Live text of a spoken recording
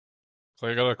So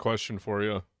I got a question for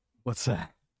you. What's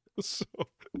that? So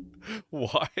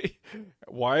why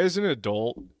why as an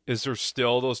adult is there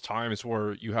still those times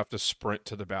where you have to sprint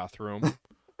to the bathroom?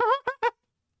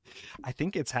 I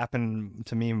think it's happened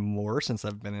to me more since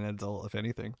I've been an adult, if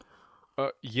anything.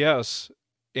 Yes,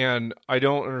 and I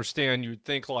don't understand. You'd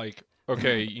think like,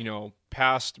 okay,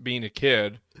 past being a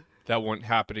kid, that wouldn't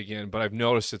happen again. But I've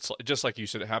noticed just like you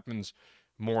said, it happens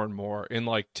more and more. And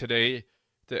like today,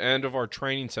 the end of our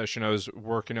training session, I was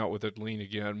working out with Adeline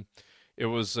again. It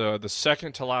was the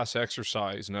second to last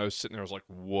exercise, and I was sitting there. I was like,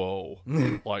 "Whoa!"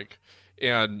 Like,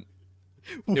 and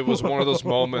it was one of those Whoa.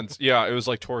 moments. Yeah, it was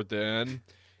like toward the end,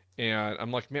 and I'm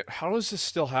like, man, how does this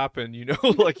still happen?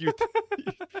 Like you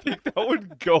think that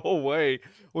would go away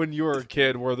when you were a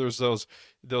kid, where there's those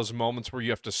moments where you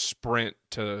have to sprint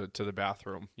to the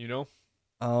bathroom.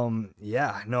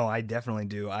 Yeah, no, I definitely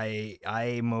do.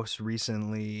 I most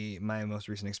recently my most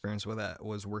recent experience with that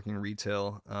was working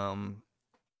retail.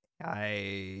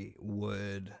 I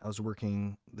was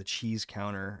working the cheese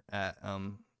counter at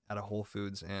a Whole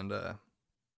Foods, and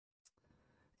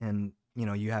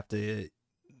you have to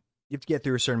get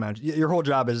through a certain amount. Your whole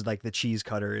job is like the cheese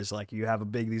cutter is like you have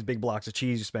these big blocks of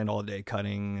cheese. You spend all day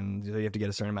cutting, and so you have to get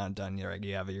a certain amount done. You're like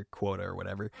you have your quota or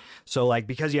whatever. So like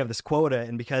because you have this quota,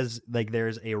 and because like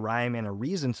there's a rhyme and a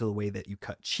reason to the way that you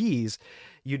cut cheese,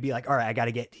 you'd be like, all right, I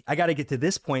gotta get to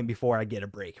this point before I get a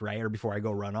break, right, or before I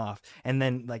go run off. And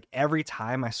then like every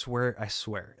time, I swear,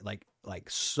 like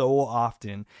so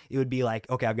often it would be like,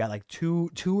 okay, I've got like two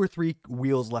or three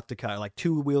wheels left to cut, like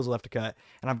two wheels left to cut,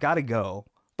 and I've got to go,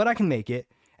 but I can make it.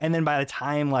 And then by the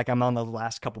time like I'm on the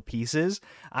last couple pieces,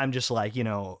 I'm just like,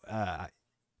 not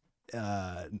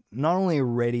only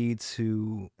ready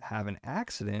to have an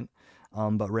accident,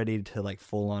 but ready to like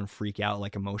full on freak out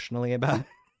like emotionally about it.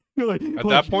 like, At like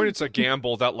that point, it's a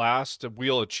gamble. That last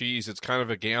wheel of cheese, it's kind of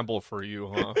a gamble for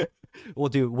you, huh? well,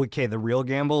 dude, okay, the real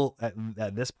gamble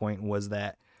at this point was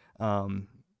that um,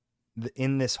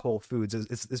 in this Whole Foods,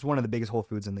 it's one of the biggest Whole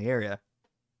Foods in the area,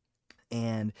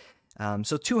 and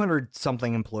so 200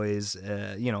 something employees,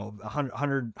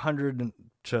 100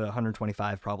 to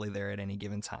 125 probably there at any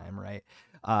given time, right?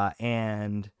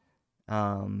 And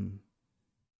um,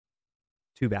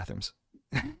 two bathrooms.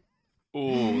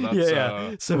 Ooh, yeah, that's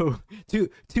yeah. So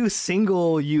two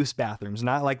single use bathrooms,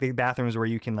 not like the bathrooms where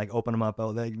you can like open them up.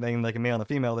 Oh, like a male and a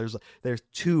female. There's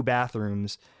two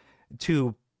bathrooms,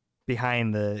 two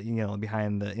behind the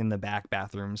in the back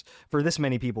bathrooms for this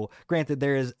many people. Granted,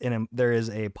 there is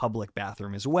a public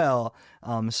bathroom as well,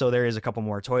 so there is a couple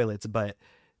more toilets, but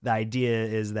the idea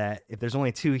is that if there's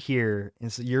only two here,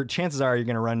 your chances are you're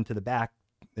going to run to the back.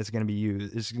 It's going to be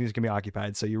used. It's going to be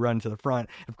occupied. So you run to the front.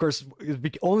 Of course,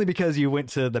 only because you went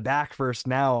to the back first.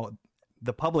 Now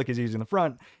the public is using the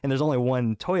front, and there's only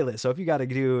one toilet. So if you got to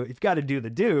do the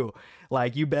do,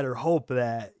 like you better hope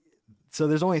that. So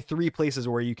there's only three places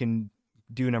where you can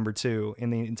do number two in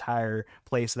the entire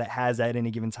place that has at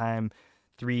any given time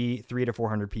three to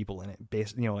 400 people in it,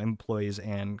 based employees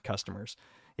and customers.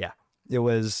 Yeah, it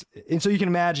was, and so you can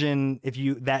imagine if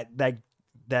you that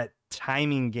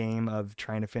timing game of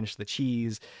trying to finish the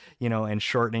cheese, and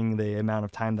shortening the amount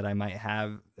of time that I might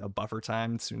have a buffer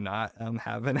time to not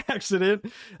have an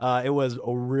accident. It was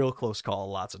a real close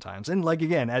call lots of times. And like,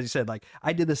 again, as you said, like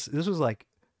I did this was like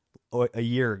a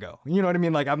year ago. You know what I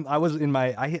mean? Like I was in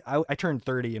my, I turned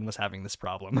 30 and was having this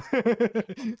problem.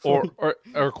 or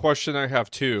a question I have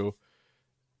too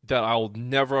that I'll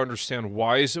never understand.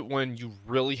 Why is it when you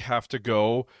really have to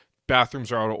go,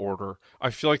 bathrooms are out of order? I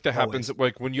feel like that happens Always.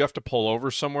 like when you have to pull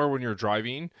over somewhere when you're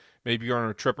driving, maybe you're on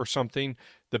a trip or something,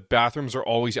 the bathrooms are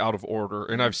always out of order.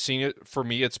 And I've seen it, for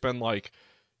me, it's been like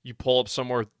you pull up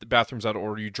somewhere, the bathroom's out of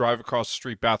order. You drive across the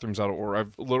street, bathroom's out of order.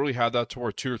 I've literally had that to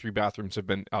where two or three bathrooms have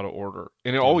been out of order.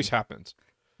 And it always Dude. happens.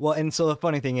 Well, and so the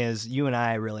funny thing is, you and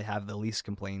I really have the least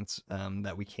complaints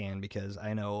that we can, because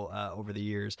I know over the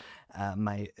years,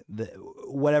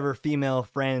 whatever female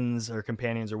friends or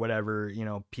companions or whatever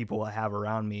people have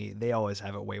around me, they always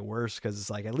have it way worse, because it's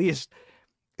like, at least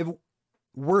if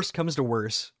worst comes to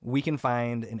worst, we can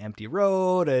find an empty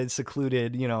road, a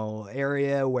secluded,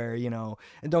 area where, and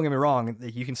don't get me wrong,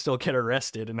 you can still get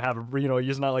arrested and have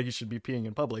it's not like you should be peeing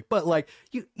in public, but like,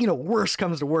 worst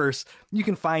comes to worst, you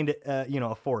can find,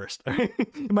 a forest.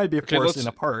 It might be a Okay, forest in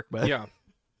let's, a park, but, yeah.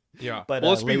 Yeah. but,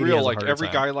 Well, let's be lady real. has a Like harder every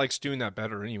time. guy likes doing that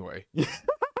better anyway. Like,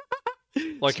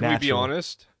 It's can we be natural.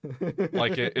 honest?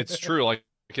 Like it's true. Like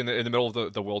in the middle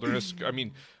of the wilderness. I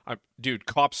mean, dude,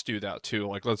 cops do that too.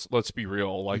 Like let's be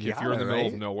real. Like You if you're in gotta, the middle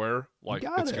of right? nowhere, You like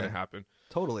it's gonna gotta. happen.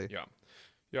 Totally. Yeah.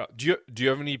 Yeah. Do you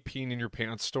have any peeing in your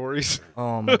pants stories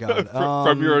Oh my God.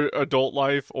 from your adult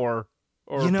life or?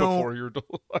 or You know, before your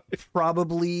adult life?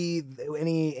 probably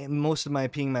most of my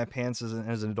peeing my pants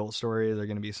as an adult stories are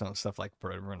going to be some stuff like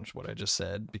pretty much what I just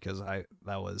said, because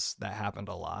that happened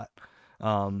a lot.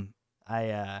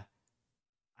 I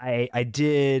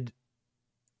did.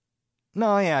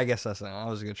 No, yeah, I guess that's not. I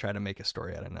was gonna try to make a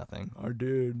story out of nothing. I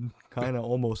did kind of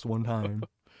almost one time.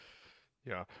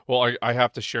 Yeah. Well, I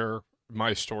have to share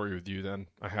my story with you then.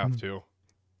 I have to.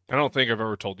 I don't think I've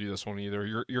ever told you this one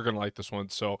either. You're gonna like this one.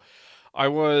 So, I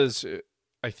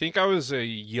think I was a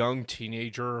young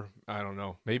teenager. I don't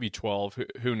know, maybe 12.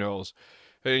 Who knows?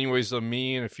 But anyways,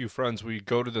 me and a few friends, we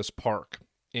go to this park,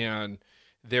 and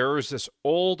there was this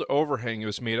old overhang. It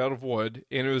was made out of wood,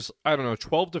 and it was, I don't know,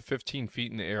 12 to 15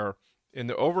 feet in the air, and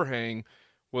the overhang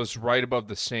was right above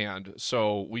the sand.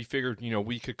 So we figured,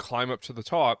 we could climb up to the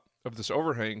top of this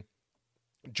overhang,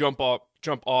 jump off,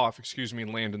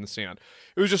 and land in the sand.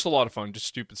 It was just a lot of fun, just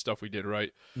stupid stuff we did,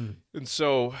 right? And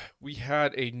so we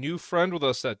had a new friend with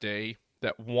us that day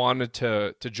that wanted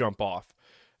to jump off.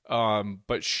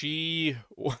 But she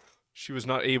was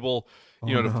not able,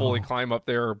 to fully climb up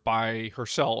there by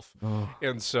herself.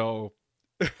 And so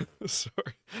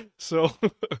sorry. So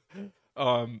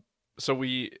so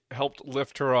we helped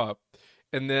lift her up.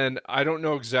 And then I don't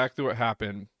know exactly what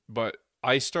happened, but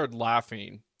I started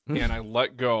laughing and I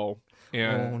let go,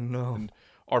 and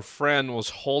our friend was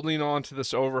holding on to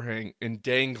this overhang and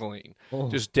dangling,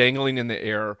 just dangling in the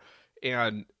air.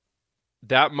 And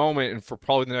that moment, and for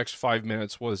probably the next 5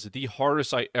 minutes, was the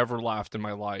hardest I ever laughed in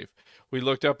my life. We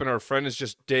looked up and our friend is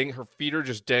just her feet are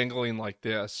just dangling like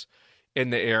this in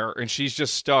the air, and she's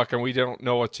just stuck, and we don't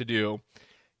know what to do.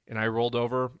 And I rolled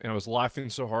over and I was laughing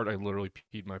so hard I literally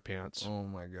peed my pants. Oh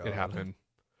my God. It happened.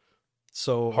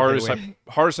 So hardest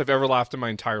I've ever laughed in my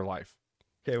entire life.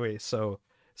 Okay, wait. So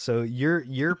you've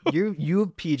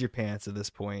peed your pants at this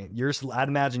point. I'd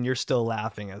imagine you're still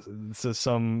laughing. So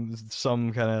some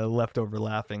kind of leftover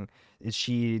laughing.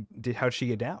 How'd she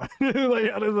get down?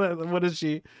 Like, what is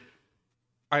she?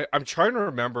 I'm trying to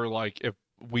remember, like, if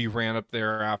we ran up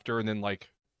there after and then like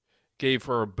gave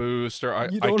her a boost, or I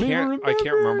can't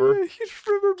remember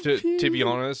to be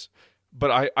honest.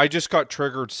 But I just got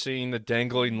triggered seeing the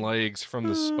dangling legs from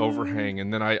this overhang,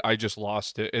 and then I just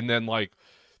lost it. And then, like,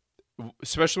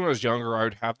 especially when I was younger, I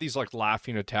would have these like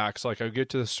laughing attacks. Like, I would get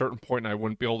to a certain point and I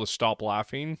wouldn't be able to stop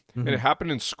laughing. And it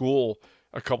happened in school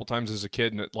a couple times as a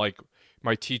kid, and it, like,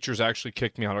 my teachers actually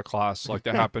kicked me out of class. Like,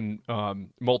 that happened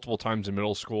multiple times in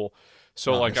middle school.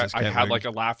 So like I had like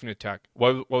a laughing attack.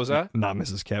 What was that? Not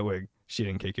Mrs. Ketwig. She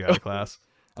didn't kick you out of class.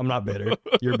 I'm not bitter.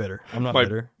 You're bitter. I'm not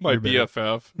bitter. My You're bitter.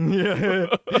 BFF.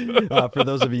 Yeah. For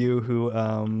those of you who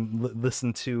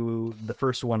listened to the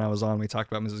first one I was on, we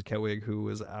talked about Mrs. Ketwig, who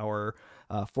was our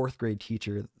fourth grade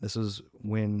teacher. This was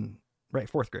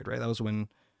fourth grade, right? That was when.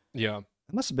 Yeah.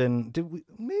 It must have been. Did we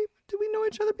know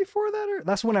each other before that? Or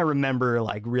that's when I remember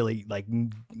like really like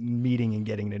meeting and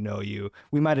getting to know you.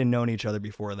 We might have known each other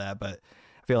before that, but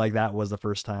I feel like that was the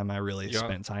first time I really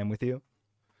spent time with you.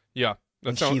 Yeah.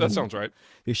 That sounds right.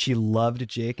 She loved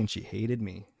Jake and she hated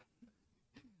me.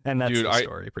 And that's the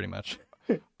story, pretty much.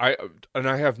 I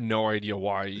have no idea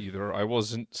why either. I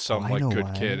wasn't some good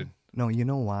kid. No, you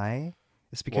know why?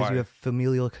 It's because you have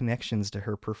familial connections to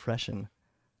her profession.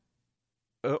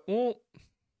 Well,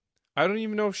 I don't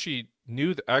even know if she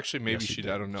knew that. Actually, maybe she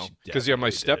did. I don't know. Because my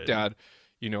stepdad,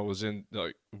 was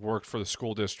worked for the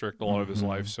school district a lot of his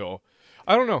life. So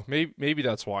I don't know. Maybe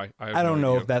that's why. I don't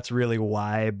know if that's really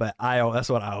why, but that's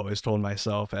what I always told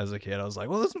myself as a kid. I was like,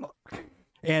 well, this.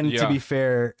 And to be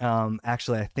fair,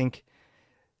 actually, I think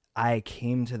I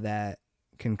came to that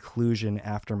conclusion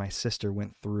after my sister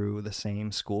went through the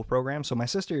same school program. So my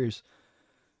sister's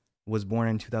was born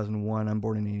in 2001. I'm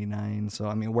born in 89. So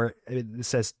I mean, where it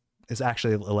says it's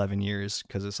actually 11 years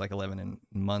because it's like 11 in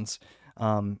months.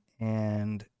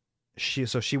 And she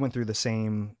went through the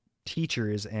same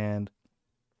teachers, and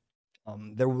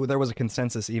there was a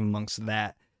consensus even amongst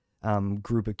that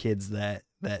group of kids that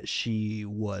she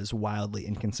was wildly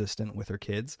inconsistent with her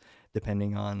kids,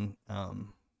 depending on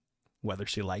whether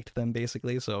she liked them,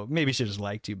 basically. So maybe she just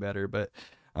liked you better, but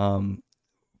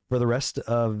for the rest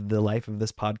of the life of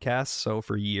this podcast, so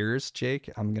for years, Jake,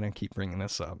 I'm gonna keep bringing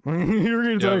this up.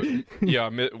 We'll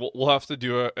have to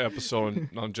do an episode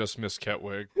on just Miss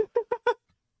Ketwig.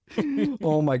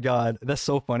 Oh my God, that's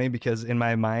so funny because in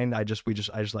my mind, I just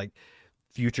like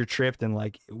future tripped and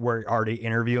like we're already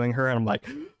interviewing her, and I'm like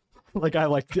I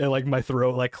like my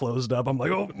throat like closed up. I'm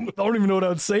like, oh, I don't even know what I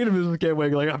would say to Mrs.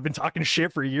 Ketwig. Like, I've been talking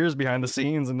shit for years behind the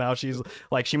scenes, and now she's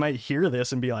like, she might hear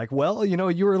this and be like, well,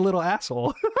 you were a little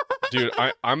asshole. Dude,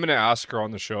 I'm going to ask her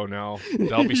on the show now.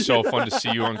 That'll be so fun to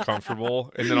see you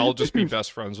uncomfortable. And then I'll just be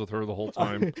best friends with her the whole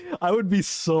time. I would be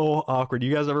so awkward.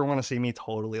 You guys ever want to see me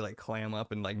totally like clam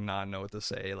up and like not know what to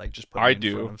say? Like just put me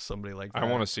in front of somebody like that. I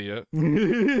want to see it.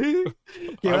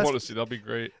 Yeah, I want to see. That'll be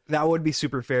great. That would be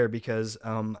super fair because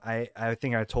I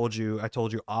think I told you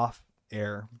off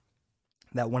air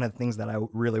that one of the things that I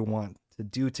really want to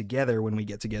do together when we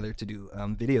get together to do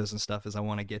videos and stuff is I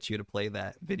want to get you to play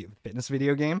that fitness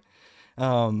video game.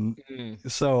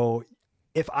 So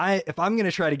if I'm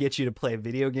gonna try to get you to play a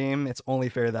video game, it's only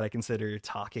fair that I consider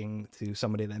talking to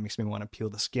somebody that makes me want to peel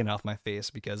the skin off my face,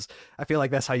 because I feel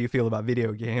like that's how you feel about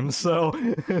video games. So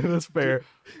that's fair.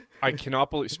 I cannot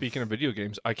believe, speaking of video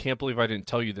games, I can't believe I didn't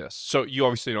tell you this. So you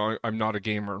obviously know I'm not a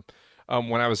gamer.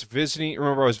 When I was visiting,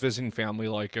 remember I was visiting family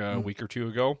like a week or two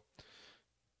ago.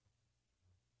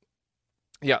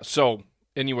 Yeah. So,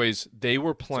 anyways, they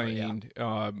were playing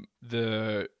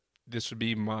this would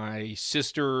be my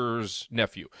sister's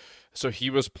nephew. So he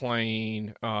was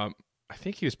playing. I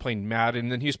think he was playing Madden,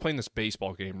 and then he was playing this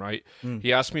baseball game. Right.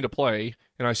 He asked me to play,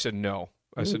 and I said no.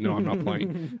 I said, no, I'm not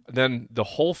playing. Then the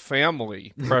whole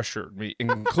family pressured me,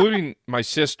 including my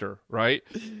sister, right?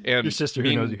 And your sister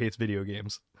who knows who hates video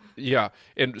games. Yeah.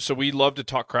 And so we love to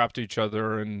talk crap to each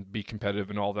other and be competitive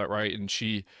and all that, right? And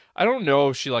I don't know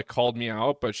if she like called me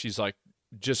out, but she's like,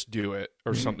 just do it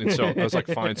or something. So I was like,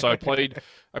 fine. So I played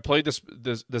this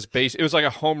base. It was like a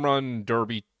home run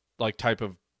derby like type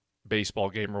of baseball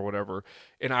game or whatever,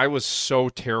 and I was so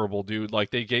terrible, dude.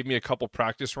 Like they gave me a couple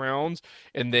practice rounds,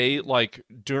 and they like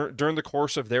during the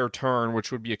course of their turn,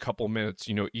 which would be a couple minutes,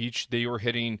 each, they were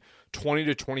hitting 20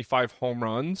 to 25 home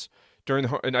runs during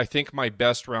and I think my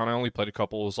best round, I only played a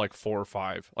couple, was like 4 or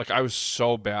 5. Like I was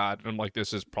so bad, and I'm like,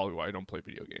 this is probably why I don't play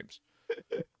video games.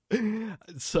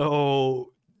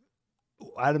 So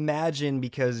I'd imagine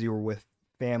because you were with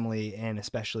family and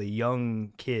especially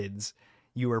young kids,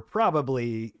 you were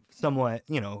probably somewhat,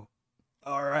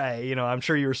 all right, I'm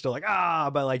sure you were still like,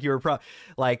 but like you were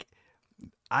like,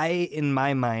 I, in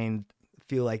my mind,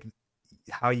 feel like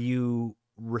how you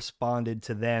responded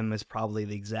to them is probably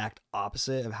the exact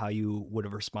opposite of how you would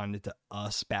have responded to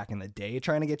us back in the day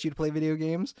trying to get you to play video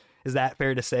games. Is that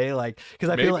fair to say? Like,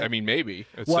 because feel like, maybe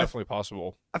it's definitely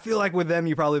possible. I feel like with them,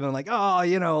 you probably been like, I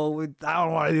don't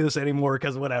want to do this anymore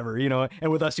because whatever,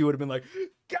 and with us, you would have been like,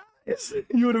 guys,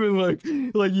 you would have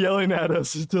been like yelling at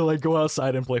us to like go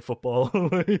outside and play football.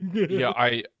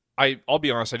 Yeah, I'll be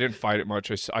honest, I didn't fight it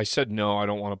much. I said no, I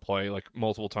don't want to play like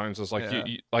multiple times. I was like,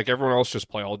 like everyone else, just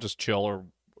play. I'll just chill or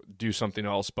do something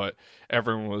else. But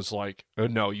everyone was like, oh,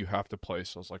 no, you have to play.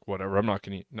 So I was like, whatever. I'm not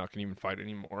gonna even fight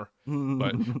anymore.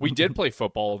 But we did play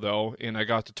football though, and I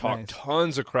got to talk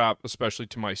tons of crap, especially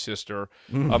to my sister.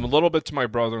 A little bit to my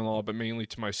brother-in-law, but mainly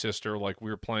to my sister. Like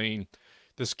we were playing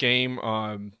this game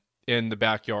in the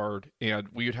backyard, and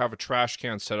we would have a trash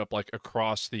can set up like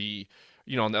across the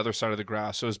on the other side of the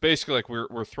grass. So it was basically like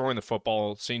we're throwing the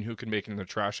football, seeing who can make it in the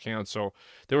trash can. So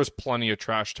there was plenty of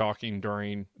trash talking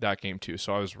during that game too.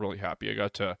 So I was really happy. I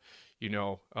got to,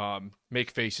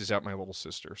 make faces at my little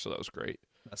sister. So that was great.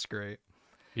 That's great.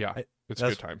 Yeah, it's a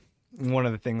good time. One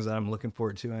of the things that I'm looking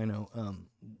forward to, I know,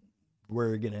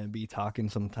 we're going to be talking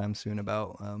sometime soon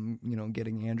about,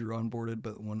 getting Andrew onboarded.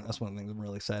 But that's one of the things I'm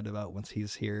really excited about once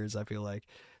he's here is I feel like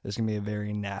there's going to be a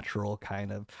very natural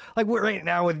kind of like right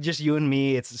now with just you and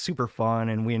me, it's super fun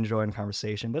and we enjoy in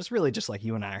conversation, but it's really just like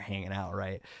you and I are hanging out,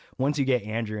 right? Once you get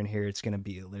Andrew in here, it's going to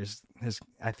be,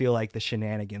 I feel like the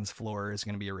shenanigans floor is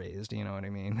going to be raised. You know what I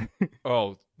mean?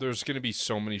 Oh, there's going to be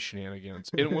so many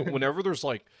shenanigans. And whenever there's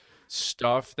like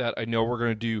stuff that I know we're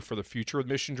going to do for the future with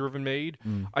Mission Driven Made,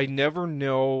 I never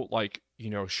know, like,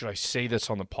 should I say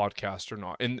this on the podcast or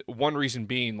not? And one reason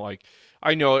being, like,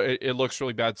 I know it looks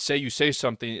really bad. Say you say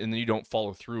something and then you don't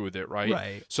follow through with it, right?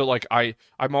 Right. So, like,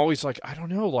 I'm always like, I don't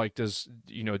know, like,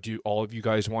 do all of you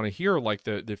guys want to hear, like,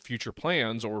 the future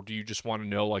plans, or do you just want to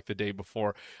know, like, the day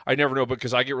before? I never know,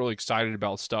 because I get really excited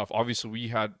about stuff. Obviously, we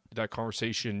had that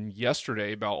conversation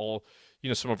yesterday about all,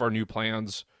 some of our new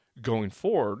plans going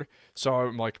forward. So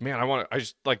I'm like, man,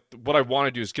 what I want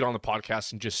to do is get on the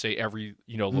podcast and just say every,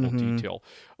 little detail.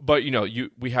 But,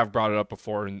 we have brought it up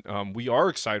before, and we are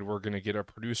excited. We're going to get a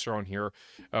producer on here,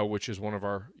 which is one of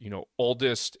our,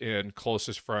 oldest and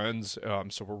closest friends.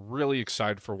 So we're really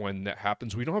excited for when that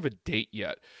happens. We don't have a date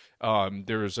yet.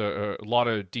 There's a lot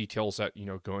of details that,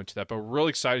 go into that, but we're really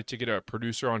excited to get a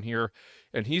producer on here,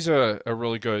 and he's a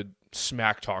really good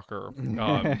smack talker.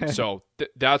 So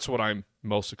that's what I'm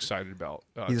most excited about,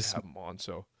 to have him on.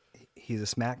 So he's a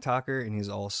smack talker, and he's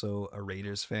also a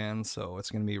Raiders fan, so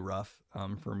it's gonna be rough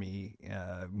for me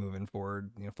moving forward,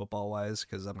 football wise,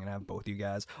 because I'm gonna have both you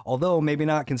guys. Although maybe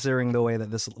not, considering the way that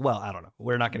this. Well, I don't know.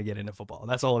 We're not gonna get into football.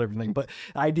 That's a whole different thing. But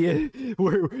idea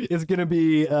where it's gonna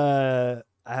be.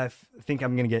 I think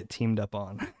I'm gonna get teamed up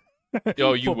on.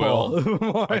 Oh, you football.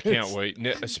 will. I can't wait,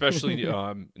 especially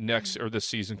next or this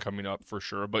season coming up for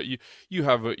sure. But you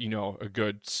have a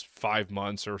good 5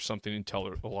 months or something until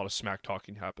a lot of smack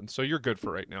talking happens. So you're good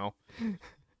for right now.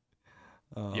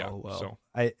 Oh, yeah. well, So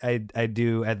I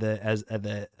do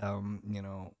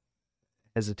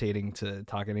hesitating to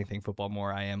talk anything football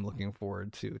more. I am looking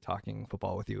forward to talking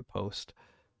football with you post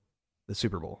the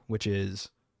Super Bowl, which is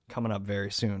coming up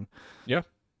very soon. Yeah.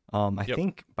 I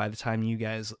think by the time you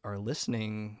guys are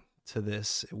listening to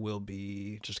this, it will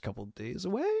be just a couple days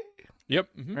away. Yep.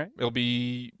 Mm-hmm. Right. It'll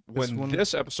be when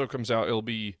this episode comes out. It'll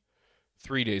be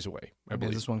 3 days away. I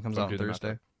believe this one comes out on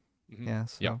Thursday. Mm-hmm. Yeah.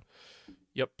 So. Yeah.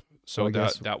 Yep. So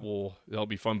that'll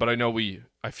be fun. But I know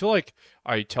I feel like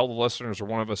I tell the listeners, or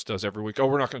one of us does every week,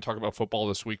 we're not going to talk about football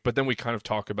this week, but then we kind of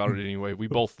talk about it anyway. We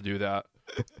both do that.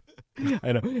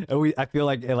 I know. I feel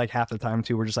like half the time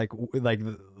too, we're just like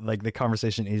the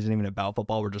conversation isn't even about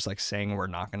football. We're just like saying we're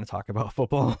not going to talk about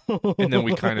football, and then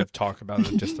we kind of talk about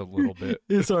it just a little bit.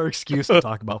 It's our excuse to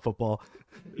talk about football.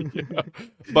 Yeah.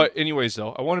 But anyways,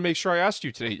 though, I want to make sure I asked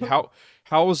you today,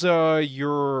 how's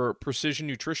your precision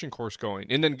nutrition course going?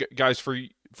 And then, guys, for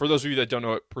those of you that don't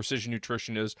know what precision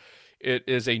nutrition is, it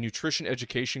is a nutrition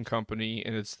education company,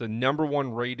 and it's the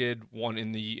 #1 rated one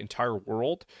in the entire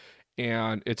world.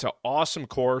 And it's an awesome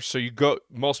course. So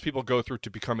most people go through to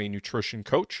become a nutrition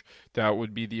coach. That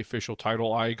would be the official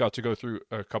title. I got to go through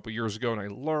a couple years ago, and I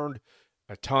learned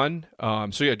a ton.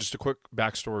 So yeah, just a quick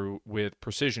backstory with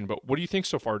precision. But what do you think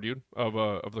so far, dude,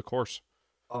 of the course?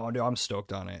 Oh, dude, I'm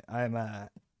stoked on it.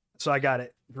 So I got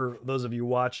it for those of you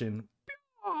watching.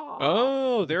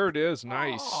 Oh, there it is.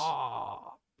 Nice. I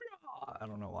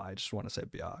don't know why. I just want to say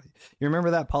 "bia." You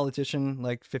remember that politician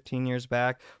like 15 years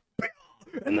back?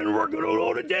 And then we're gonna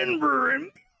go to Denver.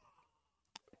 And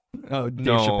Dave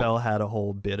Chappelle had a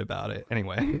whole bit about it.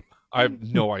 Anyway, I have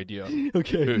no idea.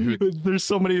 Okay, there's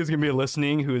somebody who's gonna be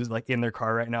listening who is like in their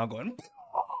car right now going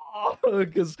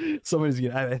because somebody's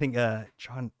gonna. I think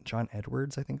John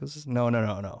Edwards. I think was his, no.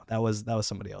 That was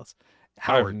somebody else.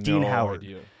 Dean Howard.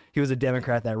 Idea. He was a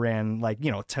Democrat that ran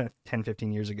 10,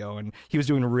 15 years ago, and he was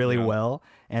doing really well.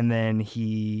 And then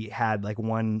he had like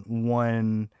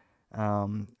one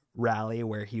rally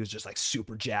where he was just like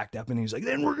super jacked up, and he was like,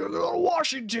 then we're gonna go to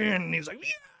Washington, and he was like,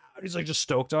 yeah, he's like just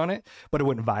stoked on it, but it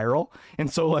went viral.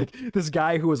 And so like this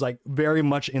guy who was like very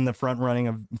much in the front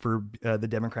running for the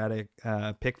Democratic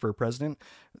pick for president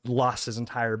lost his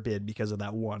entire bid because of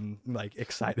that one like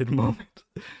excited moment.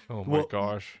 Oh my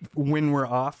gosh. When we're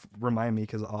off, remind me,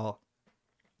 because I'll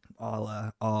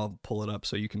pull it up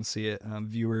so you can see it.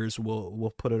 Viewers,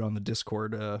 we'll put it on the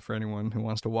Discord for anyone who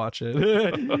wants to watch it.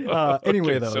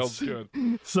 Anyway, though, sounds good.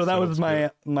 So that was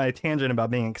my tangent about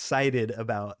being excited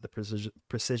about the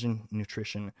precision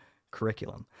nutrition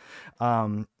curriculum.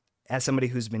 As somebody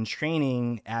who's been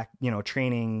training a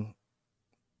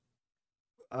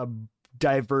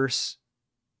diverse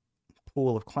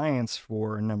pool of clients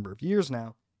for a number of years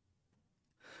now,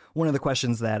 one of the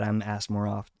questions that I'm asked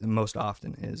most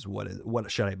often is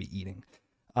what should I be eating?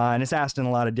 And it's asked in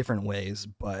a lot of different ways,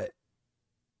 but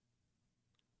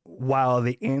while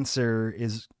there's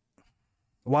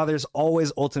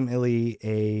always ultimately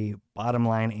a bottom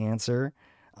line answer,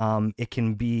 it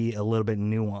can be a little bit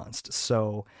nuanced.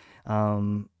 So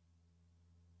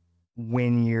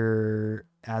when you're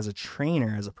as a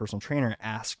personal trainer,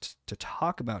 asked to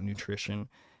talk about nutrition,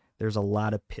 there's a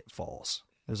lot of pitfalls.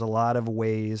 There's a lot of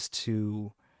ways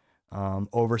to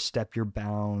overstep your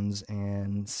bounds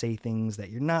and say things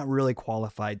that you're not really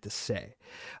qualified to say.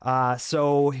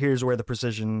 So here's where the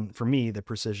precision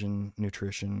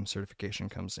nutrition certification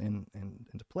comes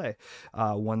into play.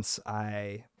 Once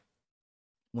I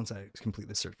complete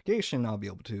the certification, I'll be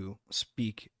able to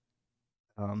speak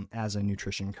as a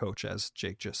nutrition coach, as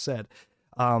Jake just said.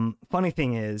 Funny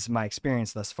thing is, my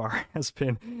experience thus far has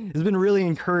been really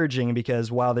encouraging, because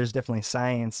while there's definitely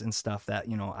science and stuff that,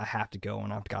 I have to go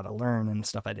and I've got to learn, and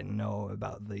stuff I didn't know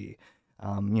about the,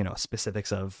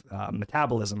 specifics of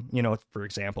metabolism, for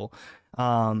example,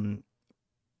 broad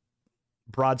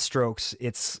strokes,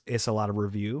 it's a lot of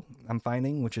review, I'm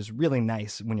finding, which is really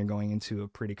nice when you're going into a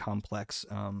pretty complex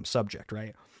subject,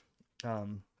 right?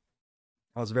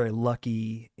 I was very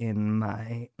lucky in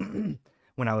my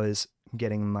when I was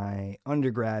getting my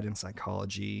undergrad in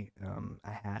psychology.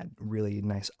 I had really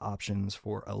nice options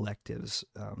for electives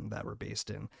that were based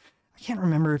in, I can't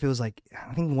remember if it was like,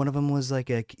 I think one of them was like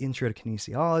a intro to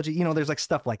kinesiology. You know, there's like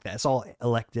stuff like that. It's all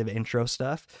elective intro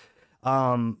stuff.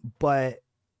 But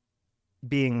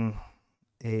being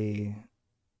a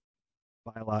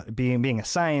being a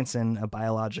science and a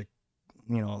biologic,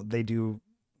 you know,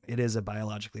 it is a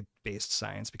biologically based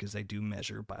science because they do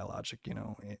measure biologic, you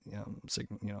know,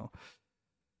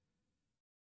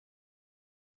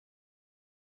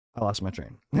 I lost my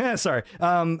train. Yeah, sorry.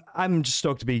 I'm just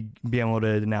stoked to be able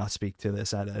to now speak to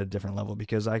this at a different level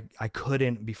because I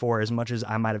couldn't before, as much as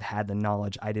I might have had the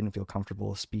knowledge, I didn't feel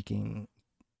comfortable speaking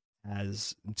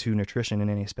as to nutrition in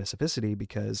any specificity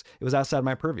because it was outside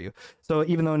my purview. So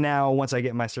even though now, once I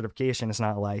get my certification, it's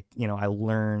not like, you know, I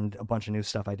learned a bunch of new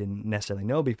stuff I didn't necessarily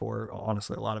know before.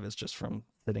 Honestly, a lot of it's just from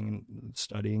sitting and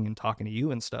studying and talking to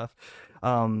you and stuff,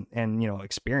 and, you know,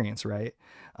 experience, right?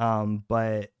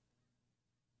 But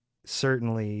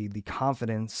certainly the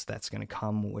confidence that's going to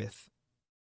come with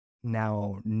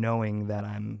now knowing that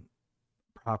I'm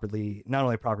not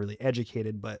only properly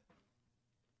educated, but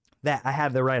that I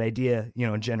have the right idea, you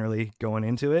know, generally going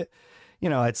into it, you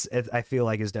know, I feel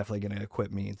like is definitely going to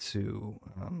equip me to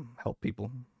help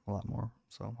people a lot more.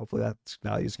 So hopefully that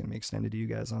value is going to be extended to you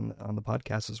guys on the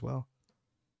podcast as well.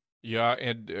 Yeah,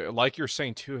 and like you're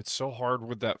saying too, it's so hard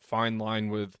with that fine line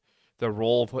with the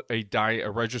role of what a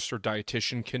registered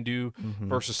dietitian can do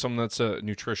versus someone that's a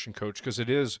nutrition coach, because it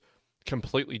is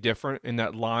completely different, and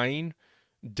that line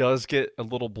does get a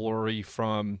little blurry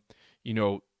from, you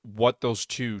know, what those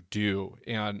two do.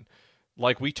 And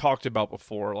like we talked about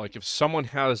before, like if someone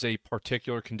has a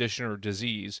particular condition or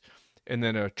disease and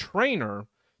then a trainer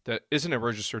that isn't a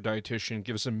registered dietitian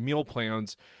gives them meal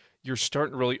plans, you're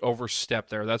starting to really overstep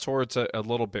there. That's where it's a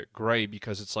little bit gray,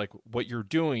 because it's like what you're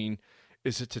doing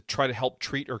is it to try to help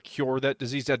treat or cure that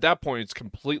disease. At that point, it's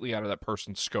completely out of that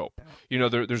person's scope. You know,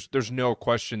 there's no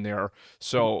question there.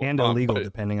 So and illegal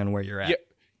depending on where you're at.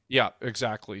 Yeah,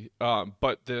 exactly.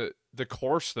 But the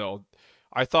course though,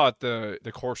 I thought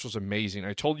the course was amazing.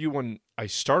 I told you when I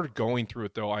started going through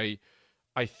it though, I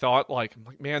thought like,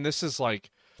 man, this is like,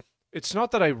 it's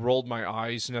not that I rolled my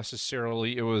eyes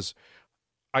necessarily. It was,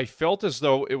 I felt as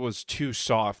though it was too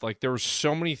soft. Like there were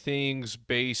so many things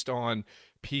based on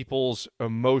people's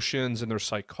emotions and their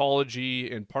psychology,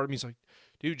 and part of me is like,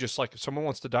 dude, just like if someone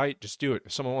wants to diet, just do it.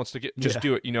 If someone wants to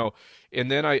do it, you know.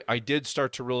 And then I did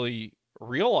start to really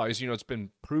realize, you know, it's been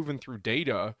proven through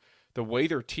data, the way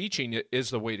they're teaching it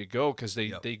is the way to go, because they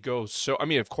go so, I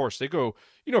mean, of course they go,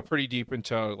 you know, pretty deep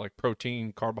into like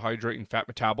protein, carbohydrate, and fat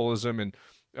metabolism, and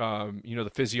you know, the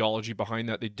physiology behind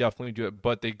that. They definitely do it,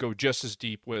 but they go just as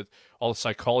deep with all the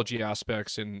psychology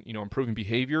aspects and, you know, improving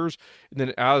behaviors. And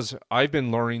then as I've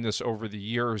been learning this over the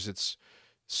years, it's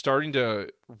starting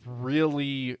to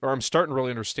really, or I'm starting to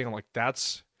really understand, like,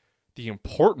 that's the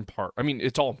important part. I mean,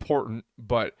 it's all important,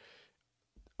 but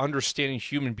understanding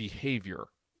human behavior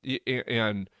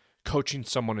and coaching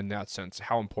someone in that sense,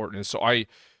 how important it is. So I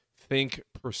think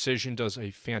Precision does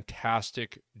a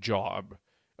fantastic job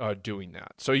doing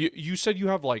that. So you said you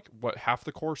have like what, half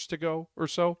the course to go or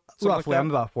so? Roughly, like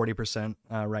I'm about 40%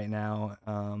 right now,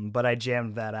 but I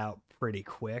jammed that out pretty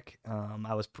quick.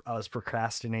 I was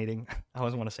procrastinating. I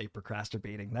always want to say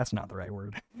procrastinating. That's not the right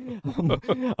word.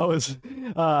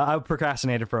 I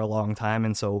procrastinated for a long time,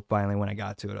 and so finally when I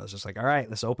got to it, I was just like, all right,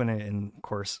 let's open it. And of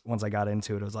course, once I got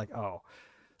into it, I was like, oh,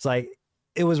 it's like,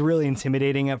 it was really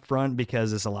intimidating up front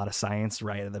because it's a lot of science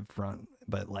right at the front.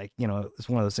 But like, you know, it's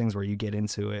one of those things where you get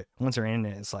into it. Once you're in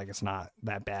it, it's like, it's not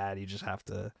that bad. You just have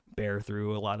to bear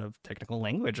through a lot of technical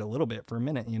language a little bit for a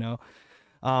minute, you know?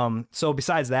 So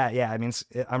besides that, yeah, I mean,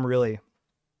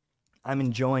 I'm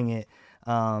enjoying it.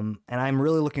 And I'm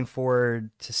really looking forward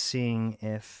to seeing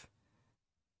if,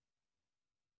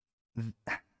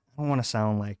 I don't want to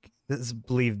sound like this,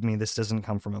 believe me, this doesn't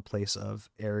come from a place of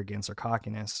arrogance or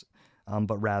cockiness,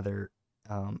 but rather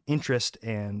interest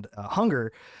and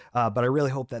hunger. But I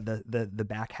really hope that the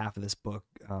back half of this book,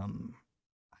 I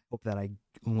hope that I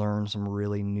learn some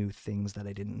really new things that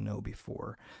I didn't know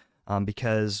before.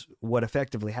 Because what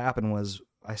effectively happened was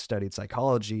I studied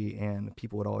psychology, and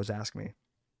people would always ask me,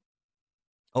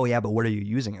 oh yeah, but what are you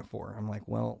using it for? I'm like,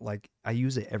 well, like I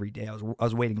use it every day. I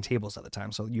was waiting tables at the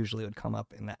time, so usually it would come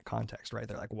up in that context, right?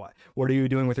 They're like, what are you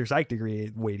doing with your psych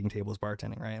degree? Waiting tables,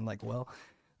 bartending, right? I'm like, well,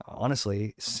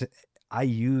 honestly, I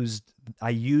used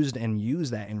and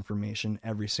use that information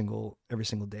every single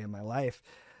day of my life,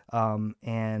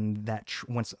 and that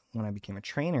when I became a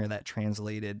trainer, that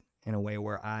translated in a way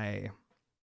where I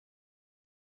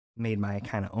made my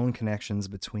kind of own connections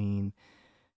between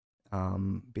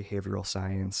behavioral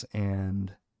science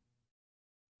and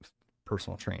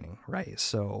personal training, right?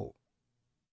 So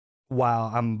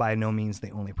while I'm by no means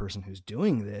the only person who's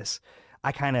doing this,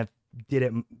 I kind of did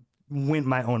it, went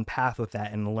my own path with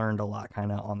that and learned a lot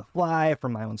kind of on the fly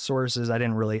from my own sources. I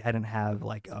didn't have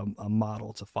like a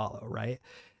model to follow, right?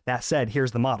 That said,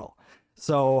 here's the model.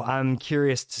 So I'm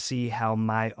curious to see how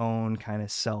my own kind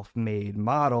of self-made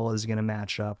model is going to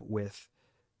match up with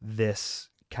this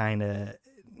kind of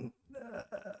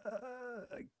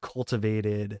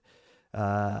cultivated,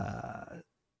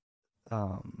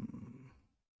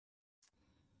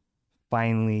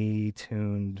 finely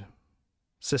tuned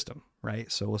system,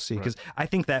 right? So we'll see, because I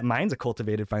think that mine's a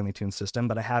cultivated, finely tuned system,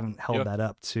 but I haven't held that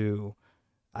up to.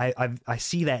 I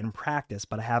see that in practice,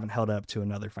 but I haven't held it up to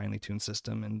another finely tuned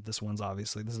system. And this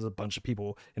is a bunch of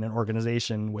people in an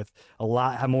organization with a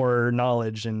lot more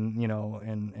knowledge and,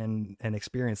 and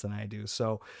experience than I do.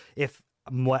 So if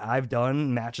what I've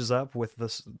done matches up with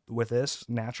this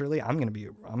naturally, I'm gonna be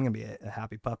a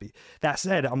happy puppy. That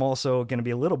said, I'm also gonna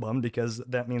be a little bummed because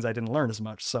that means I didn't learn as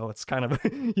much. So it's kind of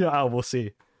we'll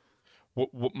see.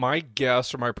 What my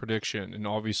guess or my prediction, and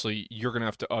obviously you're gonna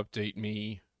have to update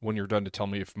me when you're done to tell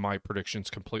me if my prediction's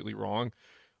completely wrong.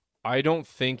 I don't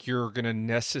think you're going to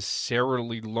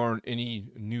necessarily learn any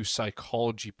new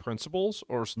psychology principles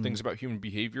or things about human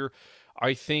behavior.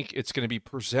 I think it's going to be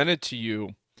presented to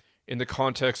you in the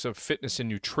context of fitness and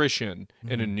nutrition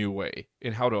in a new way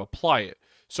and how to apply it.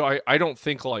 So I don't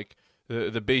think like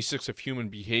the basics of human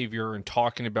behavior and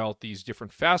talking about these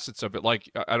different facets of it. Like,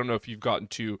 I don't know if you've gotten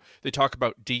to, they talk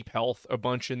about deep health a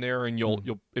bunch in there, and you'll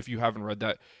if you haven't read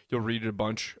that, you'll read it a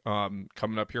bunch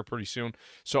coming up here pretty soon.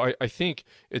 So I think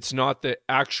it's not the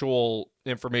actual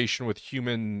information with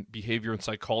human behavior and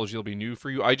psychology that'll be new for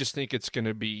you. I just think it's going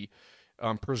to be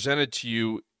presented to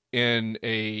you in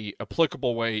a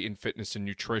applicable way in fitness and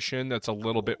nutrition that's a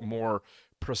little bit more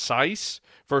precise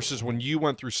versus when you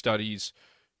went through studies.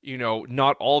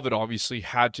 Not all of it obviously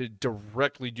had to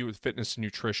directly do with fitness and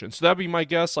nutrition. So that'd be my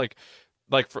guess. Like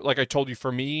I told you,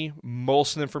 for me,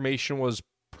 most of the information was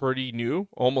pretty new.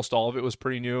 Almost all of it was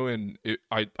pretty new, and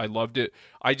I loved it.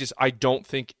 I don't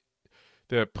think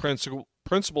the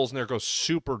principles in there go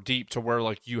super deep to where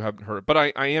like you haven't heard it. But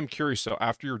I am curious though.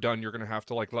 After you're done, you're gonna have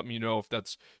to like let me know if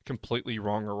that's completely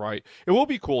wrong or right. It will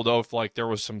be cool though if like there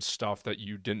was some stuff that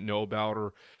you didn't know about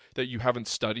or that you haven't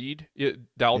studied.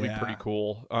 That'll be pretty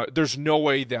cool. There's no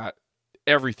way that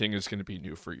everything is going to be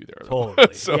new for you there.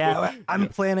 Totally. So, I'm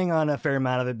planning on a fair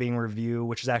amount of it being review,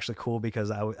 which is actually cool because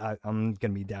I'm going to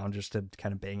be down just to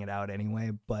kind of bang it out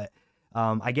anyway. But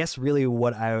I guess really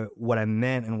what I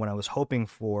meant and what I was hoping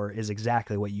for is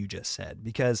exactly what you just said.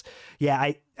 Because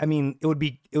I mean it would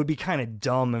be kind of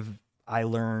dumb if I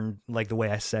learned like the way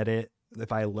I said it.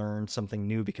 If I learned something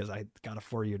new because I got a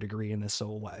 4-year degree in this,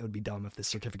 so it would be dumb if this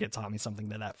certificate taught me something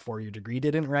that 4-year degree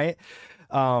didn't, right?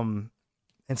 And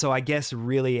so I guess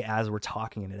really as we're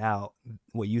talking it out,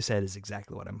 what you said is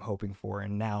exactly what I'm hoping for,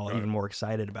 and now even more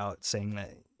excited about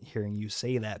hearing you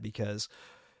say that, because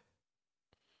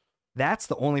that's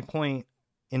the only point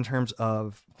in terms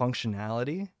of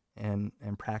functionality and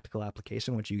practical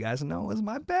application, which you guys know is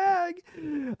my bag.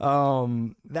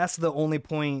 That's the only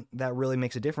point that really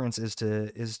makes a difference, is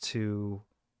to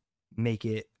make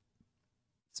it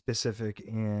specific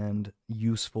and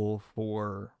useful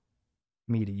for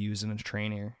me to use in a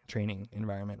training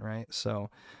environment, right?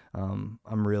 So I'm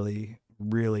really,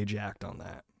 really jacked on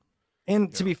that.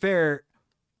 And to be fair,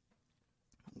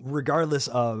 regardless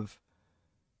of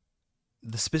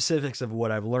the specifics of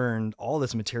what I've learned, all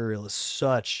this material is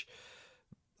such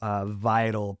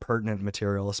vital, pertinent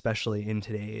material, especially in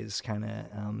today's kind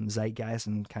of zeitgeist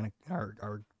and kind of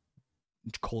our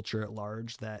culture at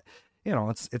large, that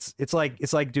it's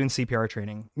like doing CPR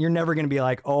training. You're never going to be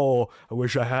like, oh, I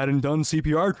wish I hadn't done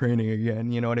CPR training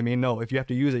again. You know what I mean? No, if you have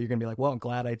to use it, you're going to be like, well, I'm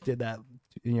glad I did that,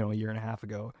 a year and a half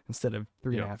ago instead of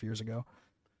 3.5 years ago.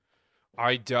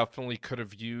 I definitely could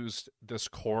have used this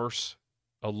course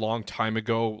a long time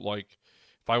ago. Like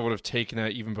if I would have taken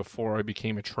that even before I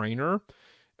became a trainer,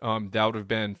 that would have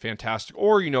been fantastic.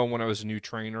 Or, when I was a new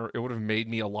trainer, it would have made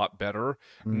me a lot better,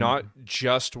 not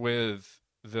just with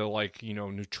the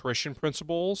nutrition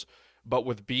principles, but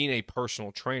with being a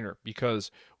personal trainer, because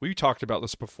we talked about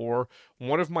this before.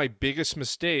 One of my biggest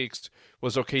mistakes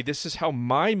was, okay, this is how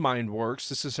my mind works.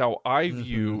 This is how I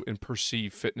view and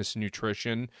perceive fitness and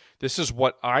nutrition. This is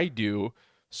what I do.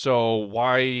 So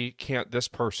why can't this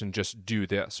person just do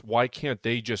this? Why can't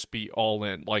they just be all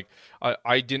in? Like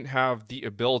I didn't have the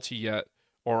ability yet,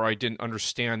 or I didn't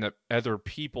understand that other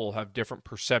people have different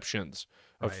perceptions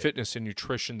of fitness and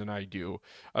nutrition than I do.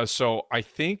 So I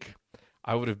think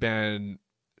I would have been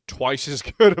twice as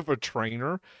good of a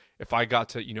trainer if I got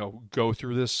to, go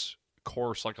through this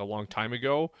course like a long time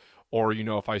ago, or,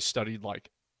 if I studied like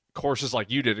courses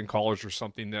like you did in college or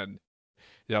something, then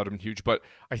that would have been huge. But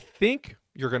I think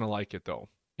you're going to like it though.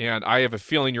 And I have a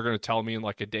feeling you're going to tell me in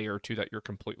like a day or two that you're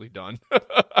completely done.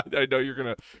 I know you're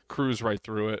going to cruise right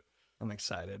through it. I'm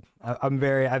excited.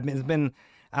 It's been,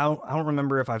 I don't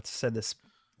remember if I've said this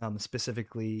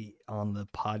specifically on the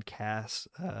podcast,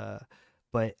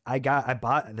 but I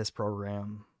bought this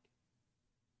program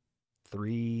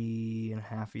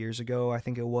 3.5 years ago, I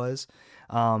think it was.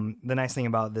 The nice thing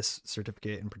about this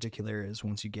certificate in particular is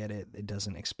once you get it, it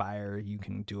doesn't expire. You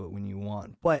can do it when you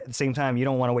want. But at the same time, you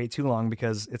don't want to wait too long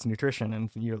because it's nutrition and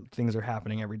things are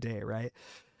happening every day, right?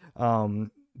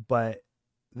 But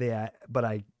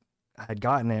I had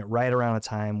gotten it right around a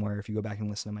time where, if you go back and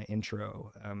listen to my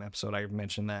intro episode, I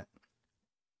mentioned that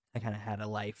I kind of had a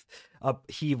life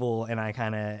upheaval, and I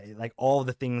kind of like all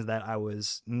the things that I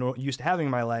was used to having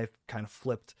in my life kind of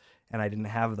flipped, and I didn't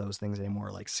have those things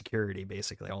anymore, like security,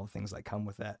 basically all the things that come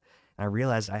with that. And I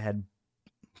realized I had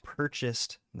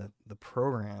purchased the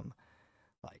program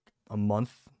like a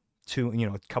month to,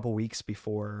 a couple weeks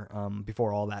before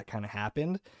all that kind of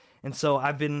happened. And so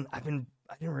I didn't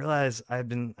realize I've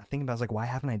been thinking about, I was like, why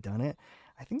haven't I done it?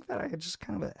 I think that I had just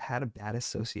kind of had a bad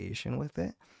association with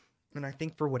it. And I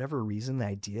think for whatever reason, the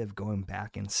idea of going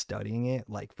back and studying it,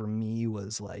 like for me,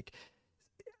 was like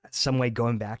some way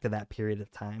going back to that period of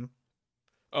time.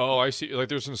 Oh, I see. Like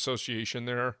there's an association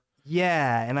there.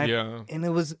 Yeah. And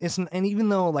and even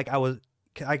though like I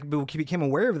became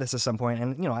aware of this at some point,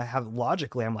 and I have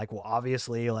logically, I'm like, well,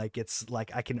 obviously, like it's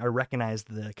like I recognize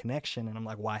the connection, and I'm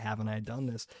like, why haven't I done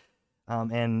this?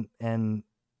 And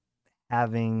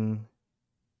having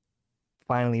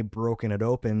finally broken it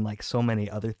open, like so many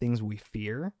other things we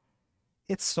fear,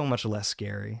 it's so much less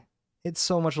scary. It's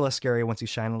so much less scary once you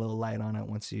shine a little light on it,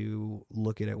 once you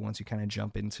look at it, once you kind of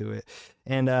jump into it.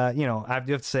 And I have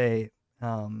to say,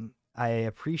 I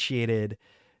appreciated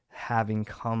having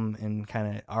come and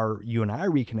kind of you and I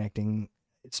reconnecting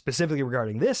specifically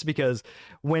regarding this, because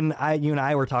when you and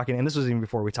I were talking, and this was even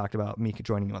before we talked about me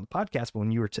joining you on the podcast, but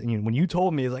when you were when you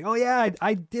told me, it's like, oh yeah,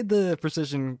 I did the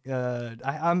precision,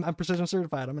 I'm precision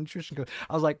certified, I'm a nutrition coach.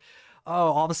 I was like,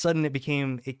 oh, all of a sudden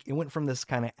it went from this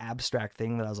kind of abstract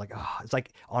thing that I was like, oh, it's like,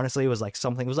 honestly, it was like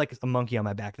something, it was like a monkey on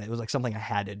my back, that it was like something I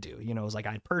had to do. It was like,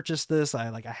 I purchased this,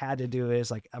 I had to do it. It's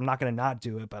like, I'm not going to not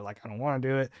do it, but like, I don't want to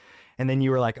do it. And then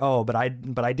you were like, oh, but I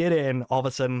did it. And all of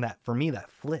a sudden that, for me, that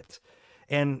flipped.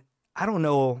 And I don't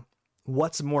know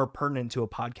what's more pertinent to a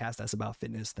podcast that's about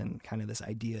fitness than kind of this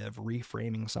idea of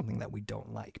reframing something that we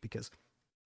don't like, because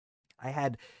I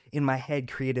had in my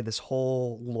head created this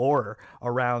whole lore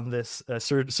around this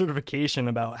certification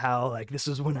about how like this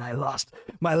is when I lost,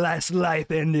 my last life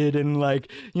ended, and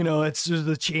like, it's just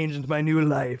a change into my new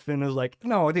life. And it was like,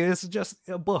 no, dude, this is just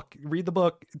a book. Read the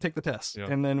book, take the test,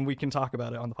 and then we can talk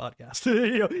about it on the podcast.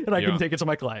 And I can take it to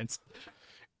my clients.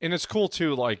 And it's cool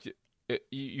too, like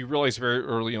you realize very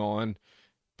early on,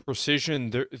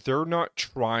 precision, they're not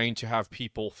trying to have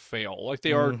people fail. Like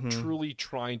they are truly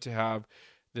trying to have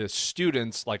the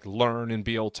students like learn and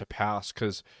be able to pass.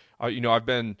 Because I've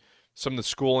been, some of the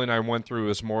schooling I went through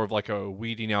is more of like a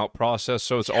weeding out process.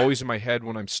 So it's always in my head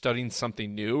when I'm studying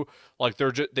something new, like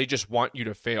they just want you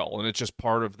to fail, and it's just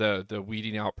part of the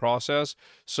weeding out process.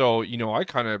 So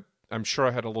I'm sure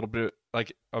I had a little bit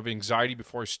like of anxiety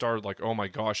before I started, like, oh my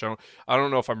gosh, I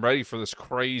don't know if I'm ready for this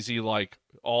crazy like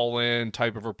all in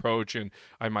type of approach, and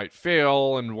I might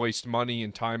fail and waste money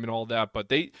and time and all that. But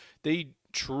they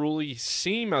truly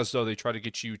seem as though they try to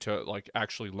get you to like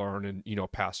actually learn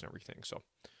and pass and everything. So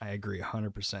I agree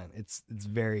 100%. It's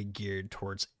very geared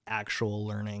towards actual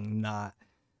learning, not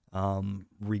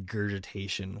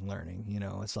regurgitation learning.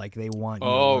 It's like they want you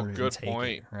to learn good and take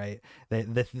point. it, right?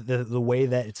 The way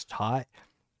that it's taught,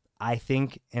 I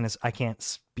think, and I can't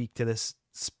speak to this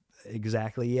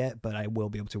exactly yet, but I will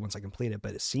be able to once I complete it.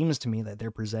 But it seems to me that they're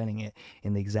presenting it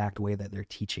in the exact way that they're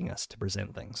teaching us to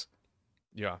present things.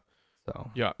 Yeah.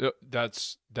 So yeah,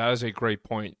 that is a great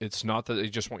point. It's not that they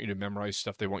just want you to memorize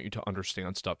stuff; they want you to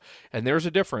understand stuff. And there's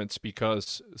a difference,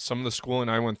 because some of the schooling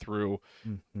I went through,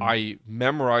 I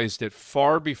memorized it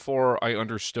far before I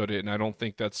understood it, and I don't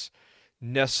think that's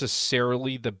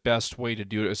necessarily the best way to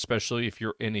do it, especially if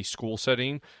you're in a school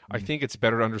setting. I think it's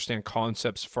better to understand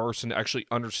concepts first and actually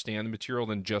understand the material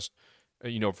than just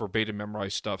verbatim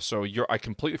memorize stuff. So I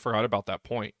completely forgot about that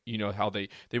point, how they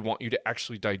want you to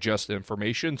actually digest the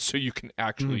information so you can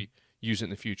actually use it in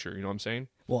the future. You know what I'm saying?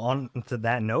 Well, on to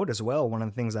that note as well, one of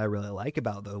the things I really like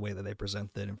about the way that they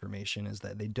present that information is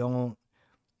that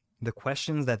the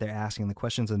questions that they're asking, the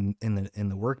questions in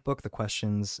the workbook, the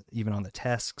questions even on the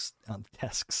tests,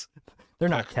 they're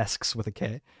not tests with a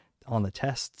K. on the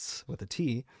tests with a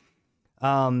T,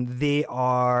 they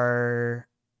are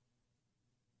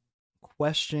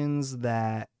questions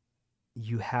that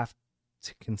you have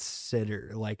to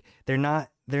consider. Like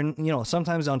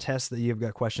sometimes on tests that you've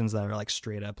got questions that are like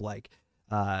straight up like,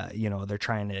 they're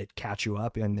trying to catch you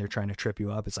up and they're trying to trip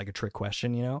you up. It's like a trick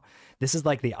question, This is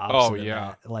like the opposite of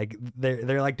that. Like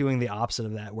they're like doing the opposite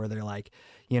of that, where they're like,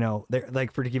 they're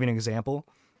like, to give you an example,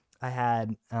 I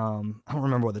had, I don't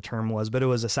remember what the term was, but it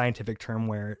was a scientific term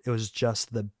where it was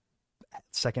just the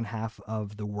second half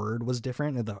of the word was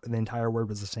different. And the entire word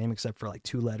was the same except for like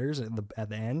 2 letters at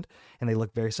the end, and they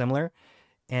looked very similar.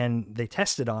 And they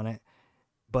tested on it,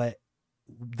 but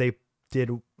they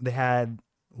had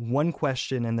one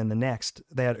question and then the next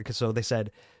so they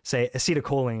said, say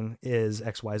acetylcholine is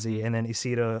XYZ, and then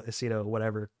aceto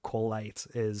whatever cholite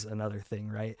is another thing,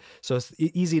 right? So it's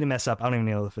easy to mess up. I don't even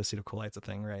know if acetylcholite's a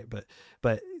thing, right?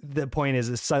 But the point is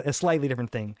it's a slightly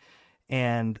different thing.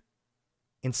 And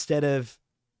instead of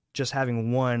just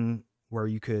having one where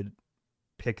you could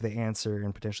pick the answer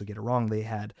and potentially get it wrong, they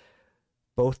had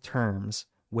both terms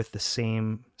with the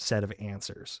same set of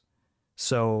answers.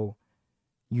 So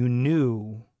you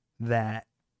knew that,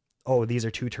 these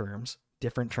are 2 terms,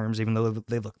 different terms, even though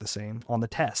they look the same. On the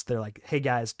test, they're like, hey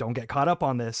guys, don't get caught up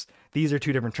on this. These are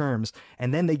 2 different terms.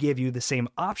 And then they give you the same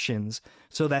options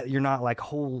so that you're not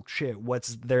like, oh shit,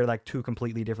 they're like 2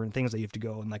 completely different things that you have to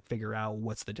go and like figure out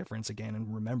what's the difference again.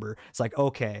 And remember, it's like,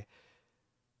 okay,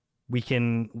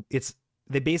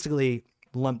 they basically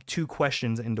lump 2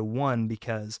 questions into one,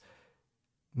 because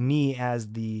me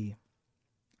as the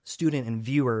student and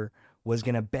viewer was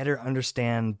going to better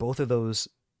understand both of those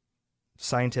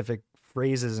scientific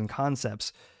phrases and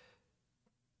concepts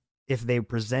if they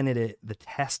presented the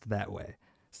test that way.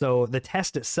 So the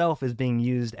test itself is being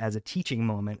used as a teaching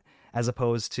moment, as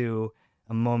opposed to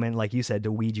a moment, like you said,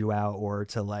 to weed you out or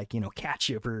to like, catch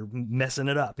you for messing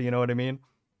it up. You know what I mean?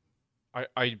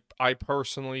 I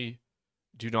personally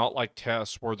do not like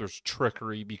tests where there's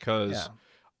trickery, because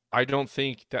I don't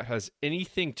think that has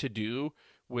anything to do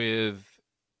with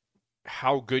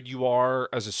how good you are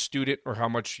as a student or how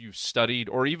much you've studied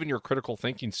or even your critical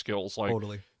thinking skills. Like,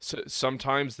 totally.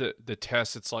 Sometimes the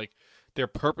test, it's like they're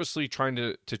purposely trying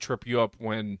to trip you up,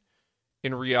 when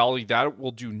in reality that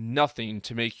will do nothing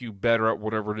to make you better at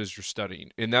whatever it is you're studying.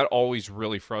 And that always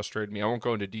really frustrated me. I won't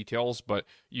go into details, but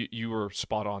you were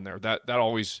spot on there. That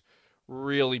always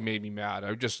really made me mad.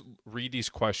 I would just read these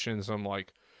questions. I'm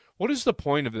like, what is the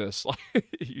point of this? Like,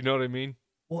 you know what I mean?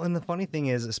 Well, and the funny thing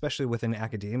is, especially within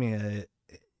academia,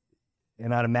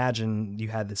 and I'd imagine you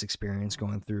had this experience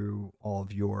going through all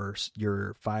of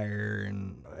your fire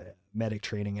and medic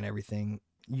training and everything,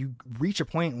 you reach a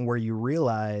point where you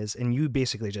realize, and you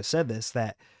basically just said this,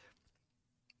 that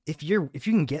if you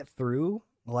can get through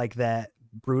like that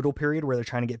brutal period where they're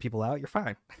trying to get people out, you're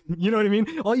fine. You know what I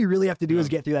mean? All you really have to do is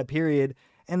get through that period,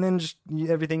 and then just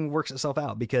everything works itself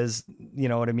out, because you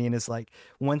know what I mean? It's like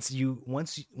once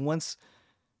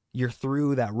you're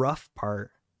through that rough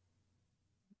part,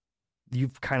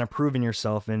 you've kind of proven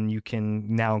yourself, and you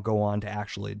can now go on to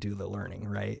actually do the learning,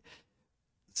 right?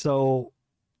 So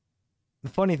the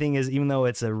funny thing is, even though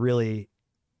it's a really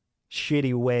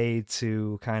shitty way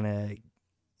to kind of,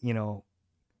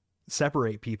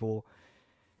 separate people,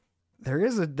 there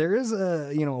is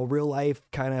a real life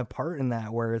kind of part in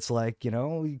that where it's like,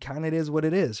 kind of is what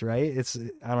it is, right?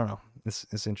 I don't know.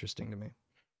 It's interesting to me.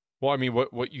 Well, I mean,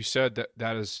 what you said,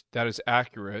 that is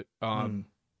accurate.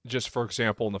 Just for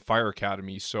example, in the fire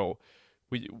academy, so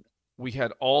we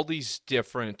had all these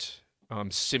different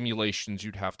simulations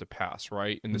you'd have to pass,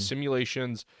 right? And the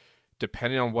simulations,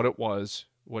 depending on what it was,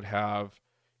 would have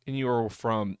anywhere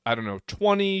from, I don't know,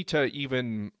 20 to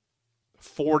even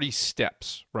 40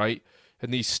 steps, right?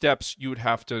 And these steps, you would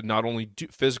have to not only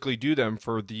physically do them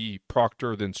for the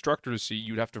proctor, the instructor to see,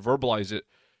 you'd have to verbalize it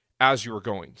as you were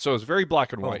going. So it's very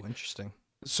black and white. Oh, interesting.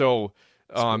 So,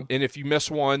 cool. And if you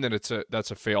miss one, then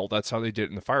that's a fail. That's how they did it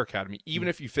in the fire academy. Even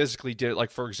if you physically did it,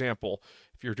 like for example,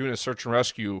 if you're doing a search and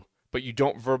rescue, but you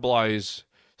don't verbalize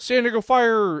San Diego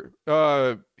Fire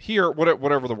here,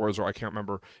 whatever the words are, I can't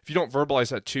remember. If you don't verbalize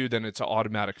that too, then it's an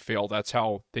automatic fail. That's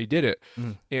how they did it.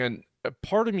 And a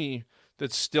part of me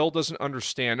that still doesn't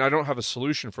understand, I don't have a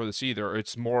solution for this either.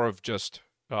 It's more of just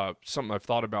something I've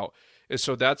thought about. Is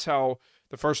so that's how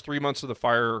the first 3 months of the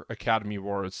fire academy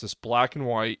were. It's this black and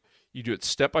white. You do it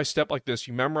step by step like this.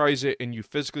 You memorize it, and you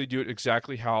physically do it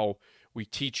exactly how we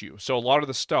teach you. So a lot of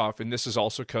the stuff, and this is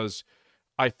also because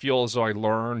I feel as though I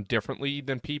learn differently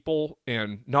than people,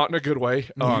 and not in a good way.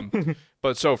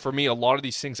 But so for me, a lot of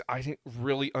these things, I didn't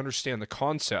really understand the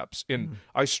concepts, and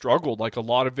I struggled. Like a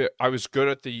lot of it, I was good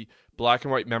at the black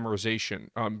and white memorization,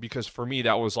 because for me,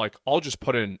 that was like, I'll just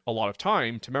put in a lot of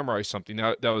time to memorize something.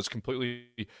 That was completely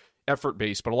effort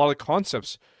based. But a lot of the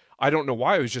concepts, I don't know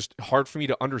why, it was just hard for me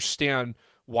to understand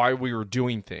why we were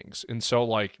doing things. And so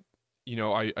like,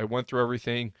 I went through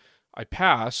everything, I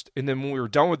passed, and then when we were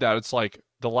done with that, it's like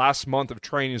the last month of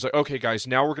training is like, okay, guys,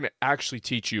 now we're going to actually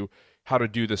teach you how to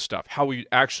do this stuff, how we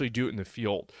actually do it in the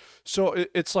field. So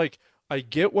it's like, I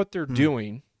get what they're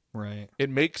doing. Right.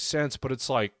 It makes sense, but it's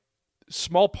like,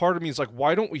 small part of me is like,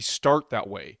 why don't we start that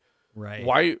way? Right.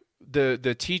 Why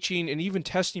the teaching and even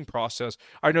testing process?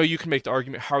 I know you can make the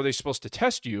argument, how are they supposed to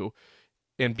test you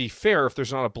and be fair if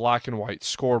there's not a black and white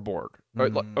scoreboard?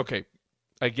 Right? Okay,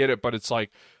 I get it, but it's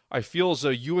like, I feel as though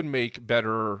you would make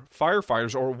better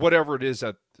firefighters or whatever it is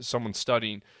that someone's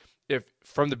studying if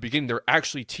from the beginning they're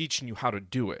actually teaching you how to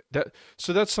do it.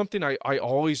 So that's something I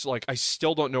always like. I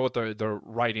still don't know what the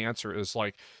right answer is.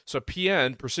 Like, so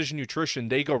PN, precision nutrition,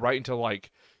 they go right into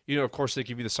like, of course they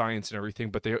give you the science and everything,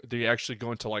 but they actually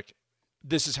go into like,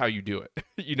 this is how you do it,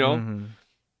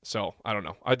 So I don't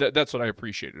know. That's what I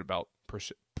appreciated about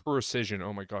precision.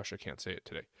 Oh my gosh, I can't say it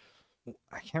today.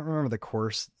 I can't remember the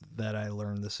course that I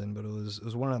learned this in, but it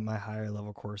was one of my higher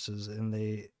level courses, and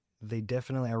they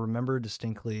definitely, I remember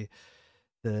distinctly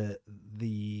I'm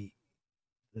pretty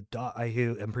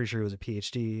sure he was a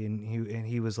PhD, and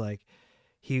he was like,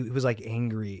 he was like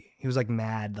angry, he was like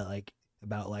mad that like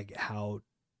about like how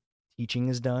teaching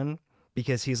is done,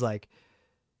 because he's like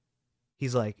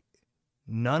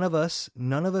none of us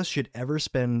should ever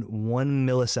spend 1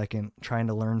 millisecond trying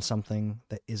to learn something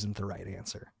that isn't the right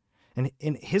answer. And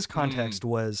in his context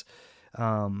was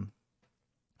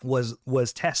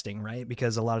testing, right?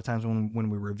 Because a lot of times when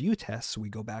we review tests, we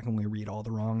go back and we read all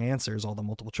the wrong answers, all the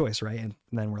multiple choice, right? And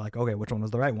then we're like, okay, which one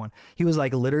was the right one? He was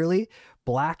like, literally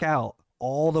black out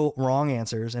all the wrong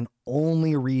answers and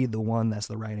only read the one that's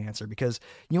the right answer, because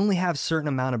you only have a certain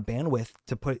amount of bandwidth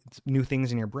to put new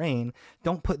things in your brain.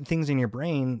 Don't put things in your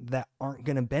brain that aren't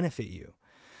going to benefit you.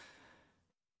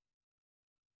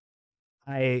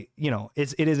 It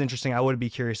is interesting. I would be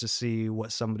curious to see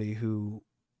what somebody who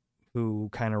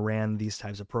kind of ran these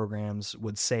types of programs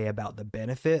would say about the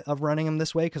benefit of running them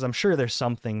this way, because I'm sure there's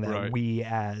something that we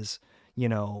as,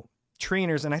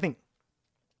 trainers, and I think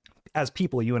as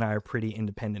people, you and I are pretty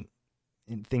independent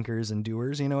thinkers and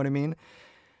doers, you know what I mean?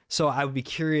 So I would be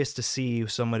curious to see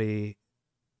somebody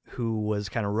who was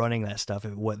kind of running that stuff,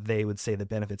 what they would say the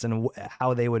benefits and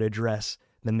how they would address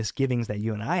the misgivings that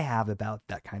you and I have about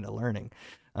that kind of learning.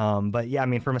 But yeah, I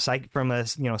mean, from a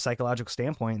psychological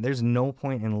standpoint, there's no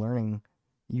point in learning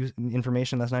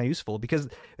information that's not useful, because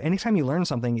anytime you learn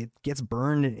something, it gets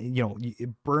burned. It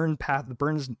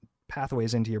burns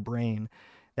pathways into your brain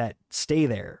that stay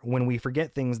there. When we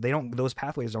forget things, those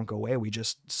pathways don't go away. We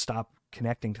just stop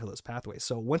connecting to those pathways.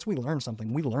 So once we learn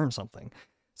something, we learn something.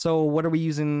 So what are we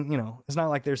using? It's not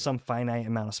like there's some finite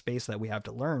amount of space that we have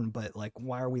to learn, but like,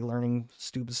 why are we learning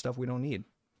stupid stuff we don't need?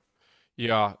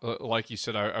 Yeah, like you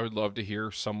said, I would love to hear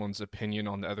someone's opinion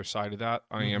on the other side of that.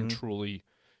 I am truly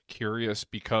curious,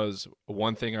 because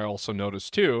one thing I also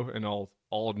noticed too, and I'll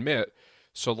admit,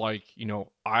 so like,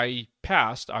 I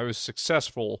passed, I was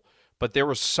successful, but there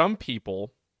were some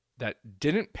people that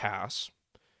didn't pass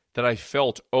that I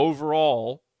felt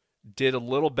overall did a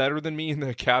little better than me in the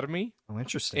academy. Oh,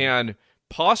 interesting. And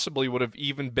possibly would have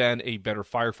even been a better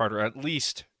firefighter, at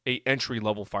least a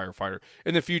entry-level firefighter.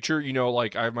 In the future,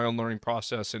 like I have my own learning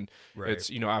process, and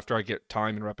it's, after I get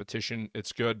time and repetition,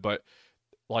 it's good. But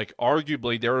like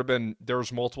arguably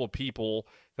there's multiple people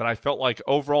that I felt like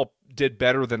overall did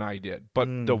better than I did.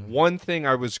 But the one thing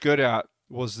I was good at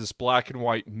was this black and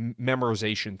white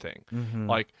memorization thing.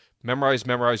 Like memorize.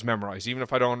 Even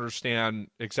if I don't understand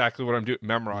exactly what I'm doing,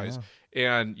 memorize.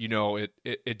 Yeah. And,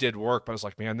 it did work, but I was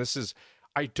like, man,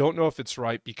 I don't know if it's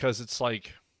right, because it's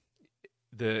like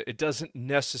it doesn't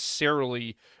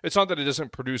necessarily, it's not that it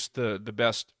doesn't produce the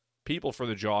best people for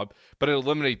the job, but it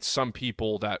eliminates some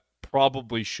people that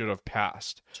probably should have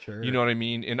passed. Sure. You know what I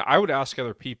mean? And I would ask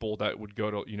other people that would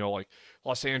go to, like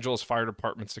Los Angeles Fire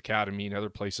Department's Academy and other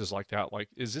places like that, like,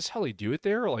 is this how they do it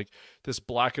there? Like this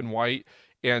black and white,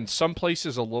 and some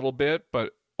places a little bit,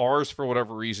 but ours, for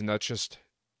whatever reason, that's just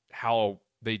how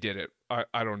they did it.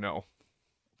 I don't know.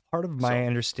 Part of my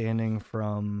understanding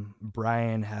from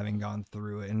Brian, having gone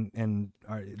through it, and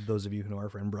those of you who know our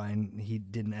friend Brian, he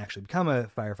didn't actually become a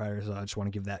firefighter, so I just want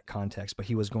to give that context, but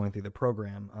he was going through the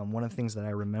program. One of the things that I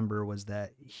remember was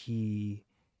that it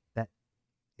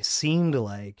seemed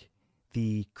like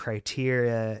the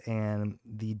criteria and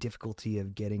the difficulty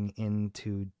of getting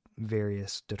into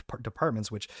various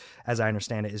departments, which, as I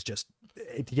understand it, is just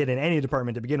to get in any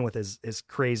department to begin with is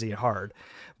crazy hard.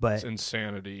 But it's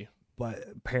insanity. But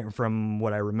from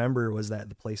what I remember was that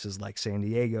the places like San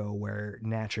Diego, where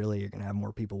naturally you're going to have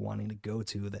more people wanting to go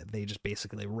to, that they just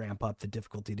basically ramp up the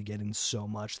difficulty to get in so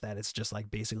much that it's just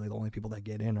like basically the only people that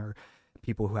get in are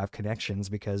people who have connections,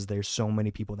 because there's so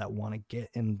many people that want to get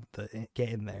in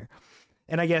there.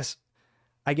 And I guess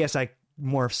I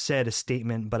more said a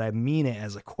statement, but I mean it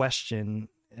as a question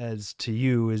as to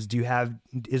you do you have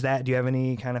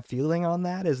any kind of feeling on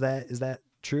that? Is that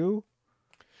true?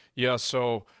 Yeah.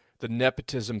 So the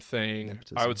nepotism thing,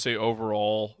 I would say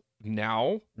overall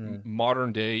now,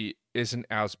 modern day, isn't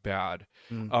as bad.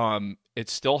 It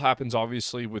still happens,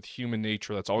 obviously, with human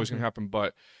nature. That's always going to happen.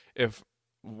 But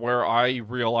where I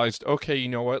realized, okay, you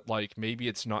know what, like maybe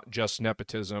it's not just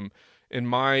nepotism. In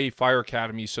my fire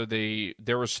academy, so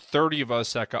there was 30 of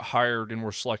us that got hired and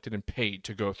were selected and paid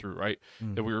to go through, right?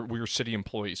 That we were city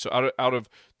employees. So out of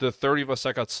the 30 of us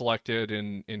that got selected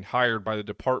and hired by the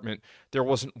department, there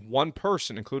wasn't one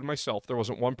person, including myself, there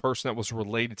wasn't one person that was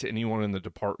related to anyone in the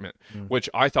department, which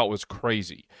I thought was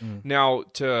crazy. Now,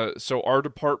 so our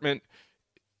department,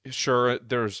 sure,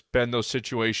 there's been those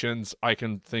situations I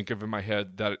can think of in my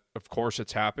head that, of course,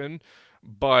 it's happened,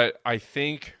 but I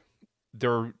think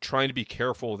they're trying to be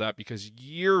careful of that, because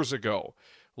years ago,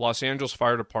 Los Angeles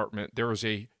Fire Department, there was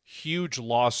a huge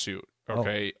lawsuit,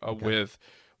 with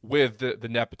the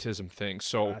nepotism thing.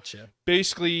 So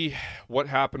basically what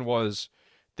happened was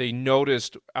they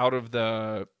noticed out of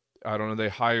the, I don't know, they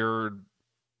hired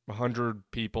 100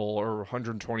 people or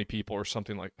 120 people or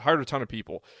something, like hired a ton of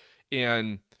people,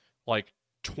 and like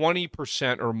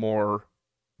 20% or more,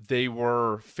 they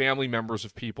were family members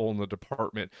of people in the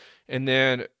department. And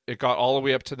then it got all the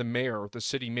way up to the mayor, the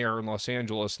city mayor in Los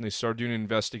Angeles, and they started doing an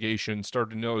investigation,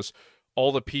 started to notice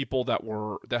all the people that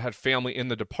had family in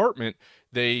the department,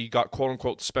 they got quote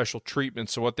unquote special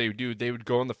treatment. So what they would do, they would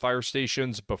go in the fire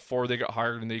stations before they got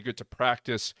hired, and they get to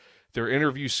practice their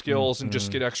interview skills and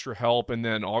just get extra help. And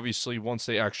then obviously once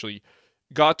they actually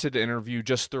got to the interview,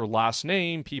 just their last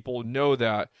name, people know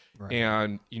that,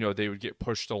 and they would get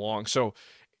pushed along. So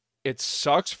it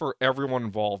sucks for everyone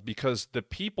involved, because the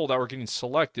people that were getting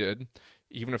selected,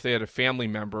 even if they had a family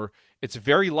member, it's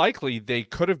very likely they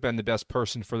could have been the best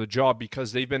person for the job,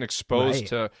 because they've been exposed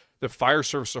to the fire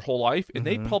service their whole life, and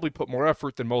they probably put more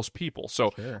effort than most people.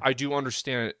 So I do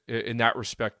understand it in that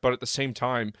respect, but at the same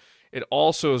time, it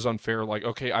also is unfair. Like,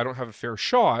 okay, I don't have a fair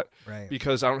shot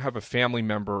because I don't have a family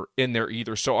member in there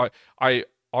either. So I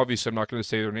obviously, I'm not going to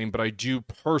say their name, but I do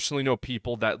personally know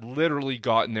people that literally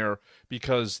got in there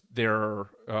because their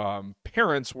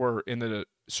parents were in the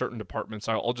certain departments.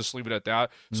 I'll just leave it at that.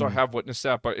 So I have witnessed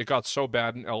that, but it got so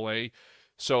bad in LA.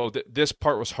 So this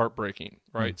part was heartbreaking,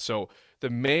 right? So the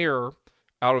mayor,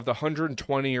 out of the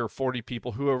 120 or 40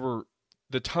 people, whoever,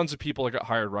 the tons of people that got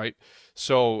hired, right?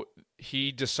 So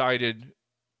he decided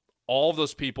all of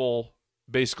those people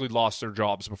basically lost their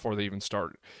jobs before they even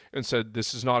started, and said,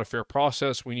 this is not a fair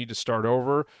process, we need to start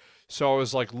over. So I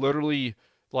was like, literally,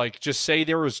 like, just say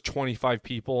there was 25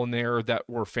 people in there that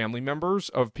were family members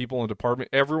of people in the department,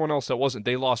 everyone else that wasn't,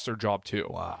 they lost their job too.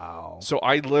 Wow. So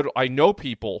I know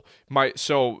people,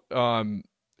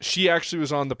 she actually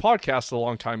was on the podcast a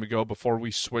long time ago before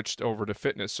we switched over to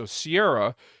fitness. So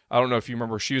Sierra, I don't know if you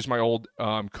remember, she was my old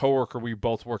coworker. We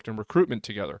both worked in recruitment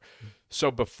together. So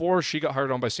before she got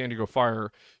hired on by San Diego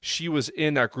Fire, she was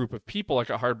in that group of people that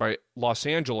got hired by Los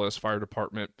Angeles Fire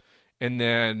Department. And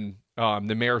then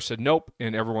the mayor said nope,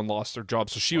 and everyone lost their job.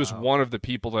 So she was one of the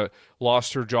people that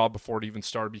lost her job before it even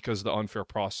started because of the unfair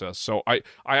process. So I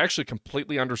actually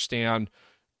completely understand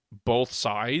both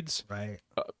sides. Right.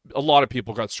 A lot of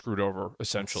people got screwed over,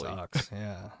 essentially. That sucks.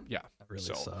 Yeah. Yeah. That really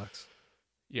sucks.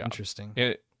 Yeah. Interesting.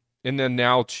 And then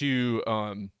now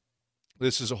to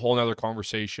this is a whole nother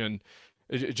conversation,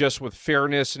 just with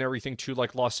fairness and everything too.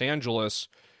 Like Los Angeles,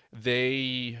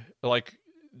 they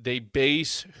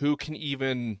base who can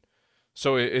even.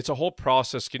 So it's a whole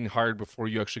process getting hired before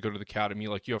you actually go to the academy.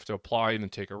 Like, you have to apply and then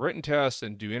take a written test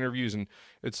and do interviews, and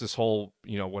it's this whole,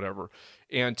 whatever.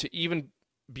 And to even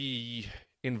be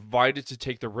invited to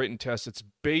take the written test, it's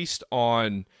based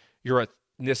on your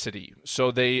ethnicity.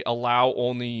 So they allow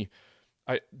only,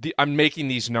 I'm making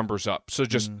these numbers up, so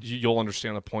just you'll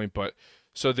understand the point. But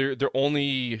so they're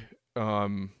only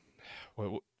 30 or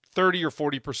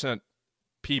 40%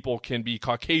 people can be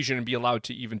Caucasian and be allowed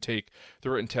to even take the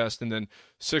written test, and then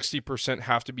 60%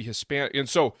 have to be Hispanic. And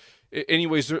so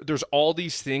anyways, there's all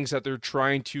these things that they're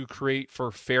trying to create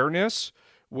for fairness,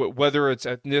 whether it's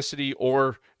ethnicity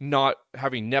or not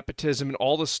having nepotism and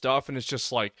all this stuff. And it's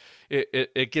just like,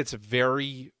 it gets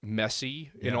very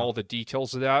messy in all the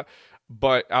details of that.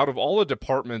 But out of all the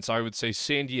departments, I would say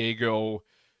San Diego,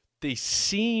 they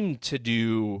seem to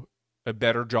do a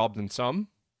better job than some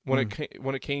when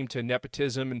it came to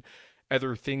nepotism and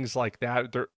other things like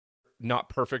that. They're not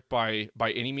perfect by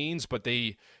any means, but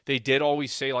they did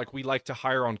always say, like, we like to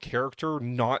hire on character,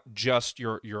 not just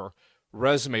your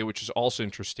resume, which is also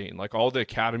interesting. Like, all the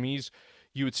academies,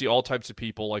 you would see all types of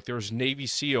people. Like, there's Navy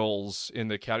SEALs in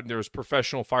the academy, there's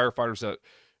professional firefighters that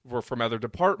were from other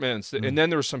departments, and then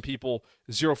there were some people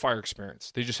zero fire experience.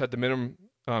 They just had the minimum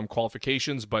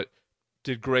qualifications, but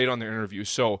did great on their interview.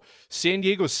 So San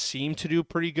Diego seemed to do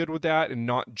pretty good with that, and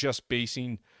not just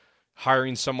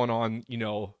hiring someone on,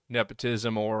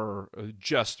 nepotism or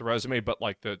just the resume, but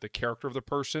like the character of the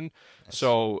person. Nice.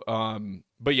 So,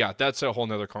 but yeah, that's a whole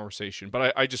nother conversation.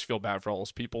 But I just feel bad for all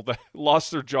those people that lost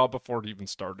their job before it even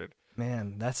started.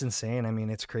 Man, that's insane. I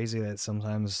mean, it's crazy that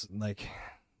sometimes like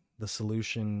the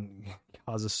solution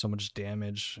causes so much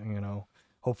damage,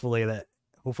 hopefully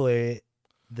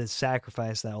the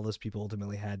sacrifice that all those people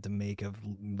ultimately had to make of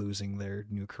losing their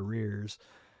new careers,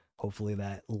 hopefully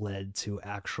that led to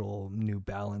actual new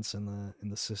balance in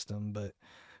the system. But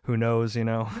who knows,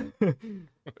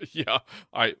 Yeah,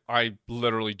 I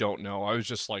literally don't know. I was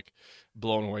just like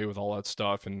blown away with all that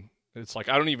stuff, and it's like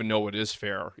I don't even know what is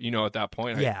fair, at that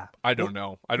point. Yeah, I don't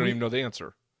know. I don't even know the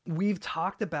answer. We've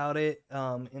talked about it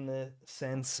in the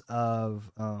sense of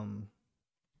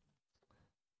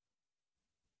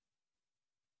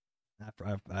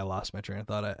after I lost my train of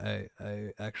thought.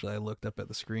 I actually looked up at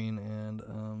the screen,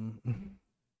 and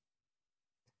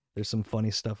there's some funny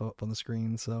stuff up on the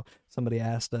screen. So somebody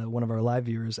asked, one of our live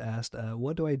viewers asked,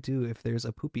 what do I do if there's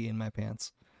a poopy in my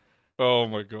pants? Oh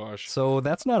my gosh. So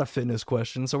that's not a fitness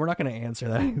question, so we're not going to answer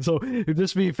that. So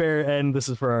just be fair, and this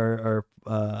is for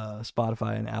our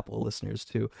Spotify and Apple listeners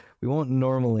too. We won't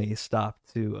normally stop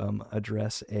to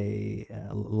address a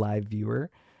live viewer,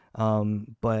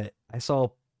 but I saw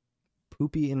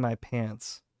poopy in my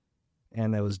pants,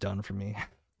 and that was done for me.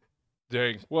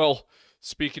 Dang. Well,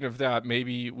 speaking of that,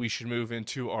 maybe we should move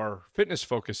into our fitness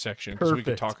focus section, because we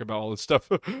can talk about all this stuff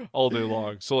all day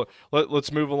long. So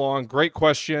let's move along. Great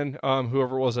question,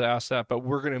 whoever it was that asked that, but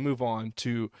we're going to move on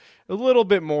to a little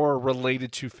bit more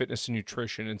related to fitness and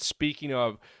nutrition. And speaking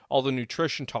of all the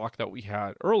nutrition talk that we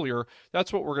had earlier,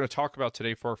 that's what we're going to talk about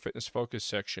today for our fitness focus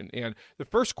section. And the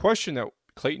first question that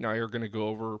Clayton and I are going to go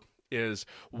over is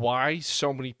why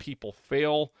so many people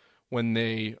fail when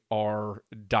they are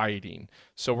dieting.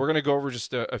 So we're going to go over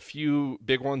just a few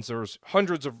big ones. There's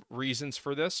hundreds of reasons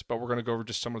for this, but we're going to go over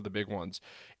just some of the big ones.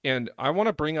 And I want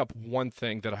to bring up one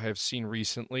thing that I have seen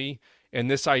recently,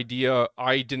 and this idea,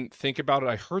 I didn't think about it.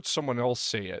 I heard someone else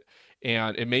say it,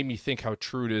 and it made me think how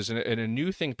true it is. And a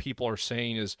new thing people are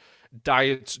saying is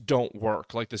diets don't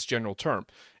work, like this general term.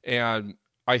 And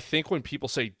I think when people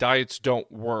say diets don't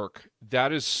work,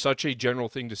 that is such a general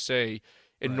thing to say.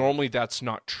 And normally that's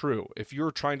not true. If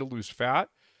you're trying to lose fat,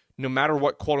 no matter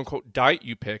what quote unquote diet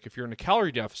you pick, if you're in a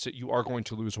calorie deficit, you are going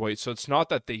to lose weight. So it's not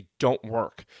that they don't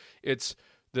work. It's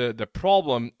the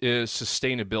problem is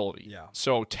sustainability. Yeah.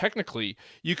 So technically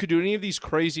you could do any of these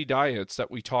crazy diets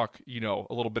that we talk,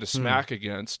 a little bit of smack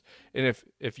against. And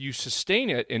if you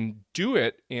sustain it and do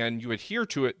it and you adhere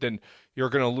to it, then you're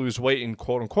going to lose weight and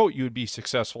quote unquote, you would be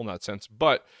successful in that sense.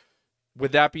 But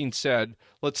with that being said,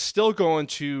 let's still go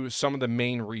into some of the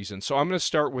main reasons. So I'm going to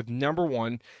start with number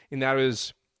one, and that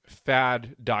is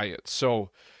fad diets. So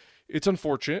it's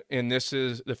unfortunate, and this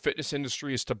is the fitness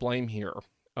industry is to blame here.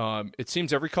 It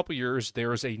seems every couple of years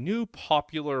there is a new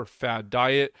popular fad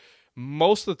diet.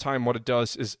 Most of the time what it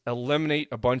does is eliminate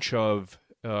a bunch of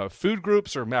food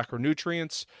groups or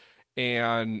macronutrients,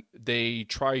 and they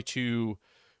try to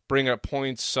bring up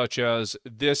points such as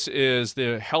this is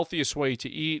the healthiest way to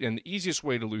eat and the easiest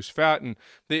way to lose fat. And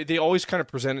they always kind of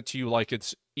present it to you like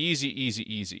it's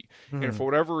easy. Mm-hmm. And for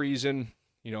whatever reason,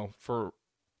 for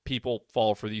people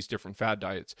fall for these different fad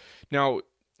diets. Now,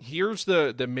 here's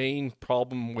the main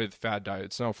problem with fad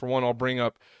diets. Now, for one, I'll bring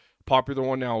up popular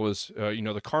one now is,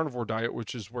 the carnivore diet,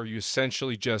 which is where you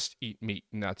essentially just eat meat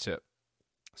and that's it.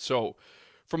 So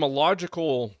from a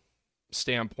logical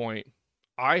standpoint,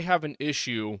 I have an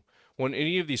issue when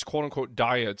any of these quote unquote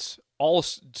diets all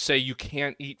say you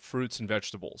can't eat fruits and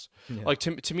vegetables. Yeah. Like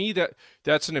to me,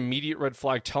 that's an immediate red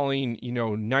flag telling,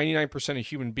 99% of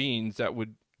human beings that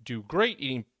would do great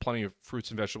eating plenty of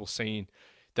fruits and vegetables saying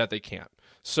that they can't.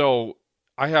 So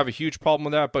I have a huge problem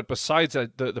with that. But besides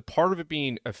that, the part of it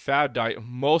being a fad diet,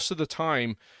 most of the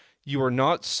time you are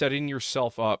not setting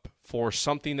yourself up for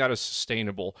something that is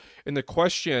sustainable. And the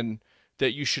question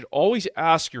that you should always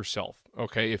ask yourself,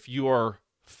 okay, if you are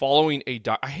following a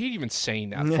diet, I hate even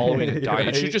saying that, following a diet.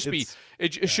 It should just be,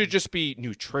 it should just be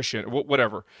nutrition,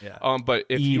 whatever. Yeah. But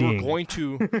if you Eating. are going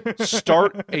to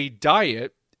start a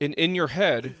diet, and in your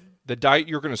head, the diet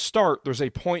you're going to start, there's a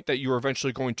point that you're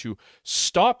eventually going to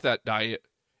stop that diet.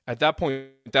 At that point,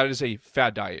 that is a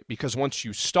fad diet, because once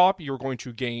you stop, you're going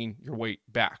to gain your weight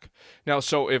back. Now,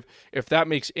 so if that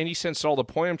makes any sense at all, the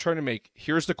point I'm trying to make,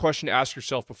 here's the question to ask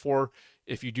yourself before,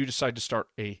 if you do decide to start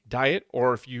a diet,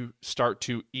 or if you start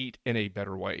to eat in a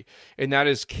better way. And that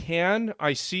is, can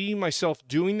I see myself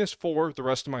doing this for the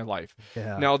rest of my life?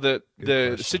 Yeah. Now, the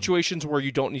question. situations where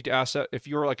you don't need to ask that, if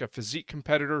you're like a physique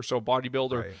competitor, so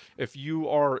bodybuilder, Right. if you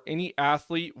are any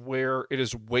athlete where it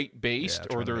is weight-based,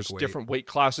 trying or to there's make weight. different weight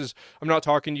classes, I'm not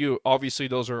talking to you. Obviously,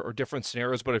 those are different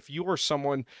scenarios. But if you are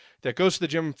someone that goes to the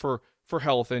gym for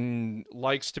health and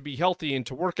likes to be healthy and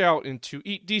to work out and to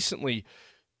eat decently,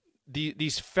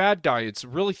 these fad diets,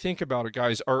 really think about it,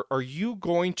 guys. Are you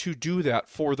going to do that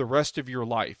for the rest of your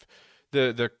life?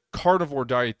 The carnivore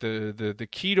diet, the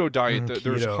keto diet,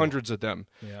 there's Keto. hundreds of them.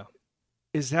 Yeah.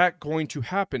 Is that going to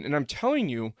happen? And I'm telling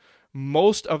you,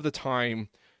 most of the time,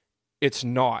 it's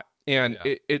not. And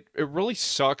Yeah. it really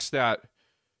sucks that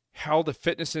how the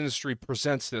fitness industry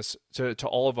presents this to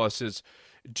all of us is,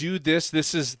 do this.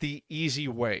 This is the easy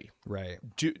way. Right.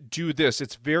 Do this.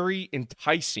 It's very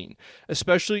enticing,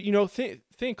 especially,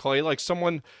 think, Clay, like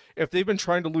someone, if they've been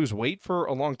trying to lose weight for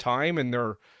a long time and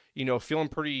they're, feeling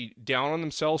pretty down on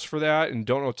themselves for that and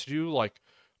don't know what to do, like,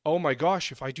 oh my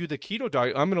gosh, if I do the keto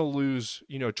diet, I'm going to lose,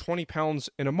 20 pounds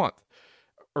in a month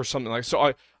or something like. So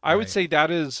I would Right. say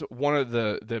that is one of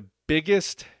the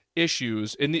biggest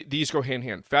issues, and these go hand in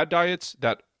hand. Fad diets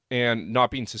and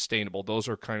not being sustainable. Those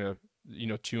are kind of,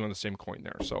 two on the same coin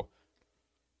there. So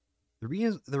The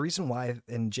reason why,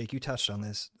 and Jake, you touched on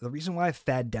this, the reason why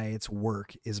fad diets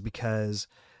work is because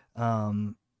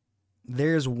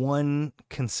there's one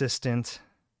consistent,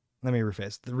 let me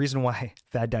rephrase. The reason why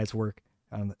fad diets work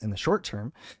in the short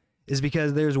term is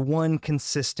because there's one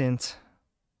consistent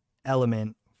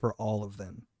element for all of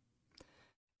them.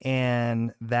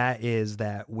 And that is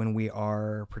that when we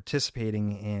are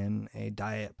participating in a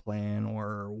diet plan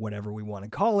or whatever we want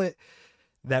to call it,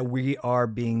 that we are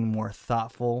being more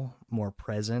thoughtful, more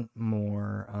present,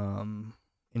 more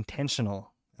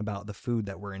intentional about the food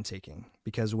that we're intaking.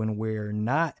 Because when we're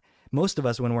not, most of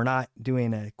us, when we're not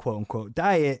doing a quote unquote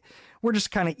diet, we're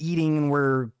just kind of eating, and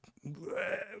we're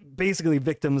basically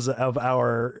victims of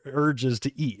our urges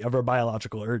to eat, of our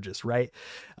biological urges, right?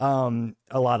 A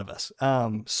lot of us.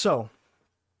 So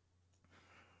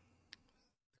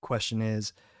the question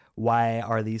is, why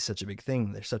are these such a big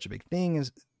thing? They're such a big thing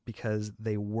is because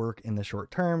they work in the short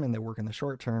term, and they work in the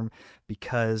short term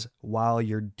because while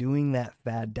you're doing that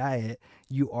fad diet,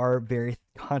 you are very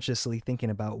consciously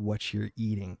thinking about what you're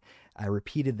eating. I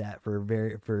repeated that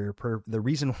the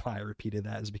reason why I repeated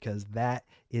that is because that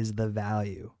is the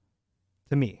value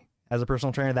to me as a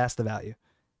personal trainer. That's the value.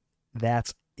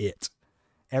 That's it.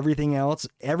 Everything else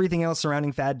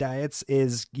surrounding fad diets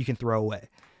is you can throw away.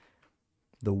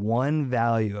 The one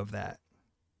value of that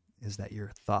is that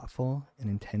you're thoughtful and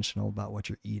intentional about what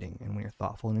you're eating. And when you're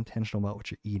thoughtful and intentional about what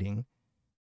you're eating,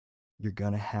 you're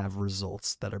going to have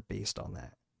results that are based on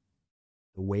that.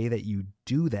 The way that you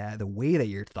do that, the way that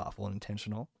you're thoughtful and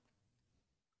intentional,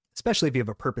 especially if you have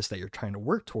a purpose that you're trying to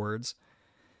work towards,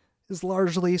 is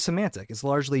largely semantic. It's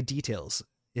largely details.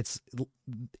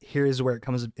 Here's where it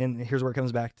comes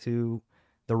back to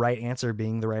the right answer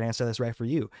being the right answer that's right for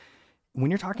you. When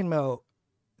you're talking about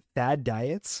fad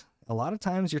diets, a lot of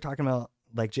times you're talking about,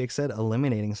 like Jake said,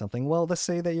 eliminating something. Well, let's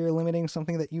say that you're eliminating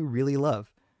something that you really love.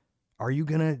 Are you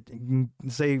going to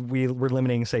say we're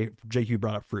eliminating, say, Jake, you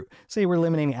brought up fruit. Say we're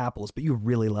eliminating apples, but you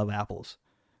really love apples.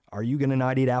 Are you going to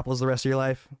not eat apples the rest of your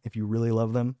life if you really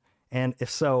love them? And if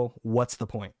so, what's the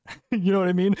point? You know what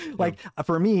I mean? Yeah. Like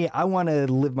for me, I want to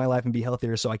live my life and be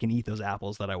healthier so I can eat those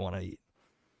apples that I want to eat.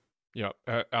 Yeah,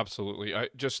 absolutely.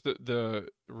 Just the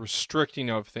restricting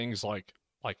of things like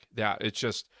that. It's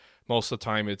just most of the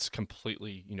time it's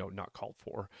completely, not called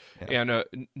for. Yeah.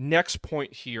 And next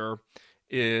point here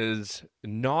is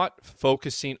not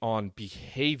focusing on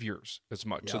behaviors as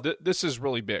much. Yep. So this is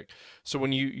really big. So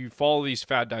when you follow these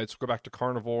fad diets, go back to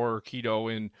carnivore or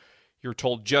keto, and you're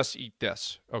told just eat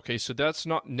this. Okay, so that's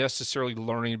not necessarily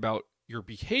learning about your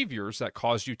behaviors that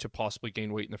caused you to possibly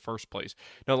gain weight in the first place.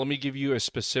 Now, let me give you a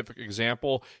specific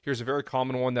example. Here's a very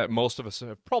common one that most of us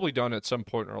have probably done at some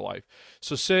point in our life.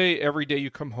 So say every day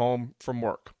you come home from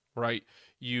work, right?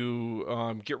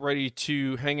 you get ready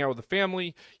to hang out with the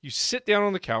family, you sit down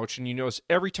on the couch, and you notice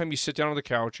every time you sit down on the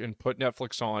couch and put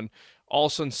Netflix on, all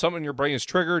of a sudden something in your brain is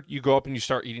triggered, you go up and you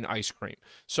start eating ice cream.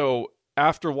 So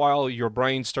after a while, your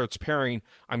brain starts pairing,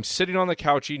 I'm sitting on the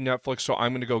couch eating Netflix, so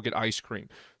I'm going to go get ice cream.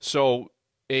 So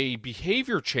a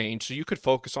behavior change, so you could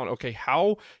focus on, okay,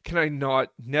 how can I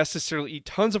not necessarily eat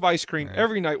tons of ice cream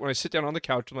every night when I sit down on the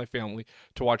couch with my family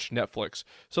to watch Netflix?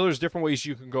 So there's different ways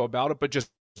you can go about it, but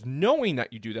just knowing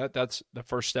that you do that, that's the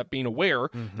first step, being aware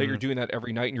that you're doing that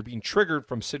every night and you're being triggered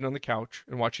from sitting on the couch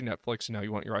and watching Netflix, and now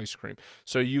you want your ice cream.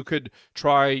 So you could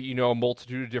try, a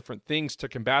multitude of different things to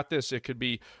combat this. It could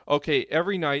be, okay,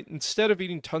 every night, instead of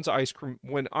eating tons of ice cream,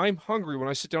 when I'm hungry, when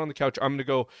I sit down on the couch, I'm going to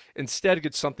go instead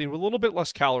get something with a little bit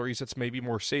less calories that's maybe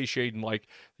more satiating, like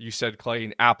you said, Clay,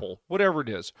 an apple, whatever it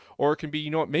is. Or it can be,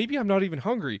 maybe I'm not even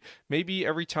hungry. Maybe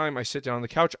every time I sit down on the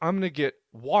couch, I'm going to get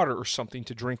water or something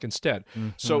to drink instead.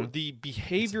 So the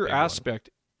behavior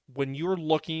aspect, when you're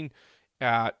looking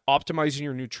at optimizing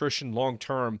your nutrition long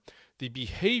term, the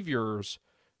behaviors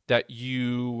that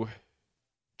you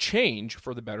change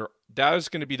for the better, that is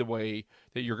going to be the way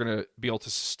that you're going to be able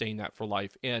to sustain that for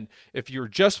life. And if you're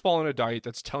just following a diet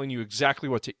that's telling you exactly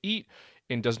what to eat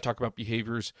and doesn't talk about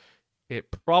behaviors, it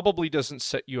probably doesn't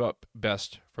set you up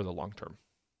best for the long term.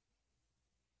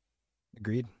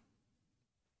 Agreed.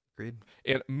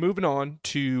 And moving on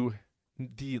to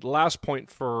the last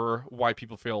point for why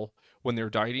people fail when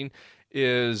they're dieting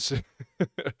is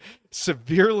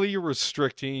severely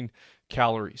restricting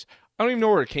calories. I don't even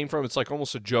know where it came from. It's like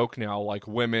almost a joke now. Like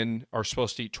women are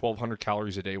supposed to eat 1,200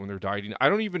 calories a day when they're dieting. I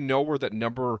don't even know where that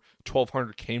number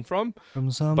 1,200 came from.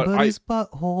 From somebody's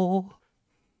butthole.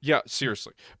 Yeah,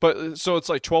 seriously. But so it's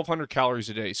like 1,200 calories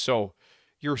a day. So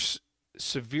you're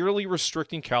severely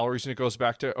restricting calories, and it goes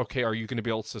back to, okay, are you going to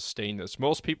be able to sustain this?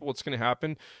 Most people, what's going to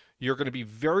happen, you're going to be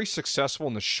very successful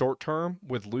in the short term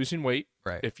with losing weight.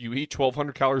 Right. If you eat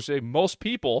 1,200 calories a day, most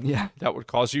people, that would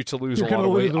cause you to lose You're a lot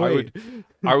of weight. weight.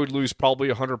 I would lose probably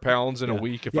 100 pounds in a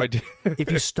week if I did.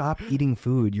 If you stop eating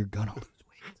food, you're going to lose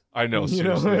weight. I know,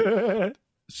 seriously.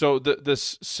 So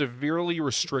this severely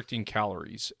restricting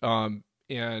calories,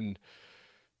 and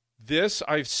this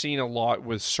I've seen a lot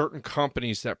with certain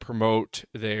companies that promote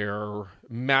their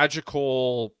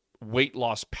magical weight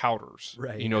loss powders,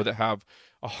 right? That have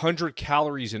 100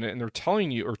 calories in it, and they're telling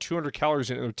you, or 200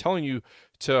 calories in it, and they're telling you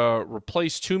to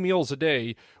replace 2 meals a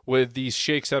day with these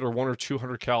shakes that are 100 or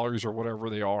 200 calories or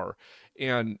whatever they are.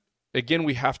 And again,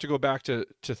 we have to go back to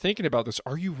thinking about this.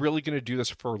 Are you really going to do this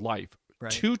for life?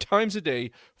 Right. 2 times a day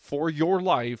for your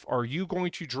life? Are you going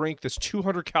to drink this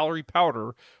 200 calorie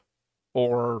powder?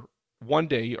 Or one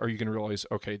day, are you going to realize,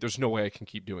 okay, there's no way I can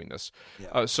keep doing this?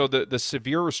 Yeah. So the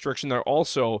severe restriction there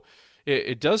also,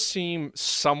 it does seem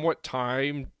somewhat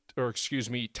tied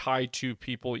to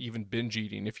people even binge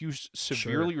eating. If you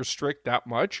severely restrict that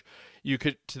much, you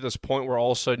could, to this point where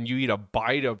all of a sudden you eat a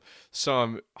bite of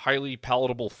some highly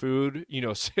palatable food,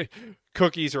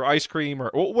 cookies or ice cream or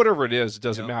whatever it is, it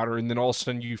doesn't matter. And then all of a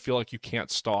sudden you feel like you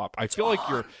can't stop. I feel like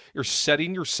you're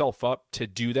setting yourself up to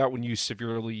do that when you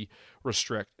severely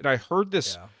restrict. And I heard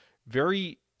this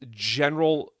very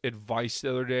general advice the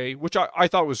other day, which I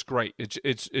thought was great.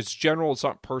 It's general, it's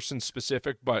not person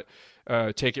specific, but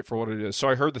take it for what it is. So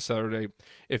I heard this the other day.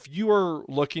 If you are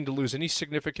looking to lose any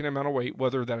significant amount of weight,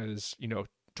 whether that is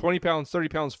 20 pounds, 30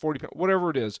 pounds, 40 pounds, whatever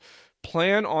it is,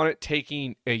 plan on it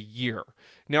taking a year.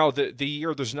 Now, the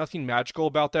year, there's nothing magical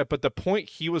about that, but the point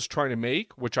he was trying to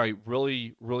make, which I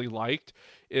really, really liked,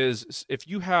 is if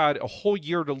you had a whole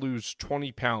year to lose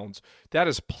 20 pounds, that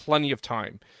is plenty of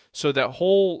time. So that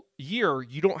whole year,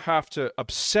 you don't have to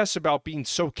obsess about being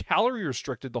so calorie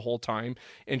restricted the whole time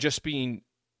and just being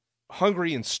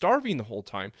hungry and starving the whole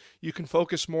time. You can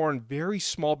focus more on very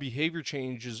small behavior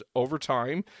changes over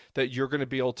time that you're going to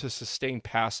be able to sustain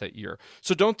past that year.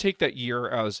 So don't take that year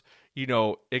as,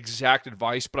 exact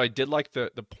advice, but I did like the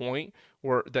point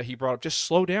that he brought up. Just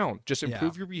slow down, just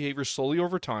improve your behavior slowly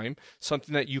over time,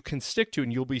 something that you can stick to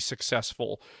and you'll be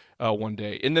successful one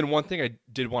day. And then one thing I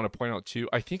did want to point out too,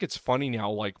 I think it's funny now,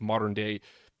 like modern day,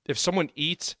 if someone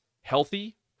eats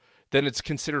healthy, then it's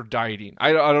considered dieting.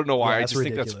 I don't know why. I just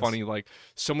think that's funny. Like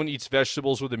someone eats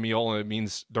vegetables with a meal and it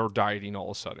means they're dieting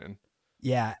all of a sudden.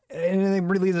 Yeah, and it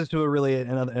leads us to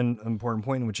an important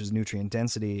point, which is nutrient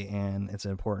density, and it's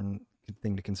an important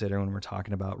thing to consider when we're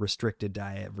talking about restricted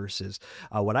diet versus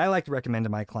what I like to recommend to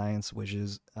my clients, which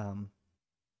is kind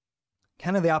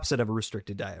of the opposite of a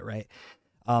restricted diet, right?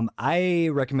 I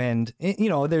recommend,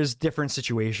 there's different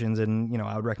situations and,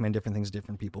 I would recommend different things to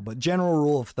different people, but general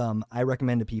rule of thumb, I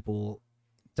recommend to people,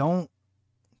 don't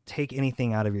take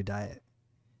anything out of your diet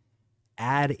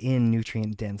add in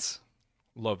nutrient dense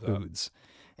Love that. foods.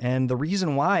 And the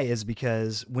reason why is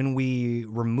because when we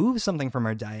remove something from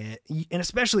our diet, and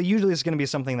especially usually it's going to be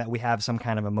something that we have some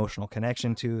kind of emotional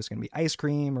connection to, it's going to be ice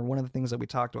cream or one of the things that we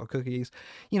talked about, cookies,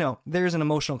 there's an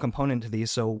emotional component to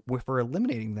these. So if we're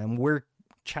eliminating them, we're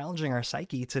challenging our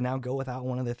psyche to now go without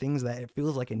one of the things that it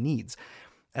feels like it needs,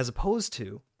 as opposed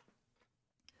to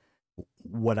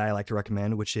what I like to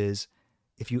recommend, which is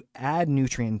if you add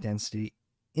nutrient density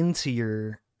into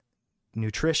your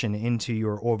nutrition, into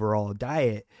your overall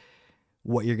diet,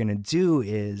 what you're going to do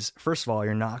is, first of all,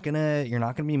 you're not going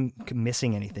to be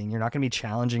missing anything. You're not going to be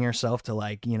challenging yourself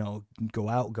to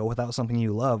go without something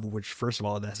you love, which first of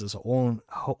all, that's its own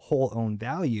whole own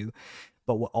value.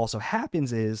 But what also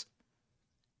happens is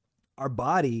our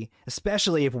body,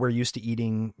 especially if we're used to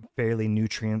eating fairly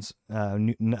nutrients,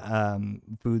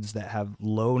 foods that have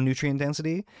low nutrient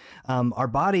density, our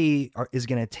body is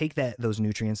going to take those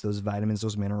nutrients, those vitamins,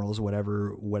 those minerals,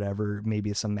 whatever,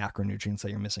 maybe some macronutrients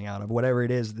that you're missing out of, whatever it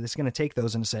is, it's going to take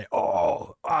those and say,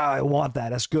 oh, I want that.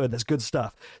 That's good. That's good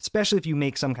stuff. Especially if you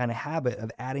make some kind of habit of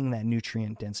adding that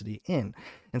nutrient density in.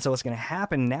 And so what's going to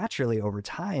happen naturally over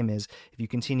time is if you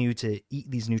continue to eat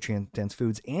these nutrient dense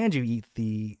foods and you eat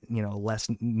the, less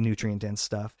nutrient dense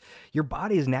stuff, your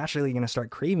body is naturally going to start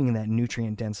craving that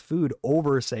nutrient dense food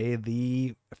over, say,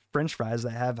 the French fries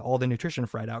that have all the nutrition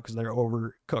fried out because they're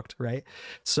overcooked, right?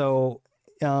 So,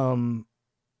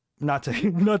 not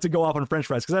to go off on French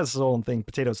fries, because that's the whole thing.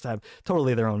 Potatoes have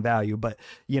totally their own value, but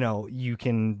you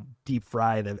can deep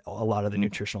fry a lot of the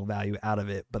nutritional value out of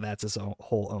it. But that's its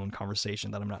whole own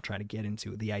conversation that I'm not trying to get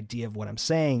into. The idea of what I'm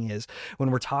saying is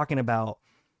when we're talking about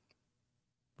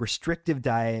restrictive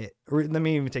diet, or let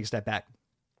me even take a step back.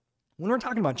 When we're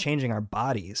talking about changing our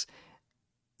bodies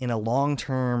in a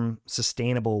long-term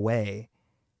sustainable way,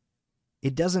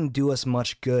 it doesn't do us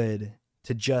much good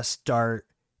to just start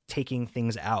taking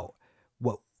things out.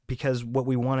 Because what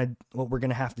we're going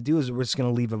to have to do is we're just going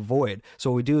to leave a void.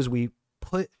 So what we do is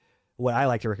what I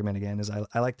like to recommend again is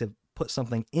I like to put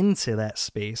something into that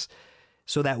space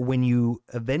so that when you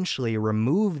eventually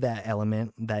remove that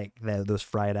element, that those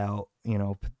fried out,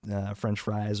 French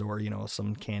fries or,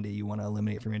 some candy you want to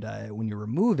eliminate from your diet, when you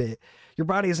remove it, your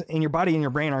body and your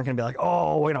brain aren't going to be like,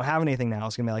 oh, we don't have anything now.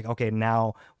 It's going to be like, okay,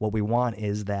 now what we want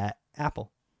is that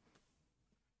apple.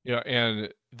 Yeah,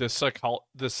 and the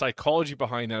psychology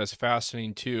behind that is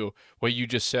fascinating too. What you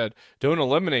just said, don't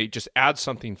eliminate, just add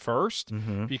something first,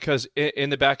 because in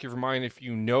the back of your mind, if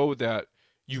you know that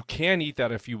you can eat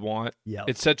that if you want,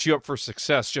 it sets you up for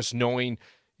success. Just knowing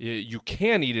you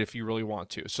can eat it if you really want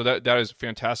to. So that is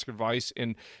fantastic advice,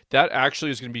 and that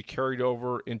actually is going to be carried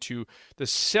over into the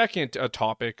second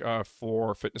topic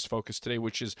for Fitness Focus today,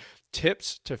 which is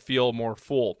tips to feel more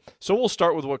full. So we'll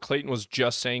start with what Clayton was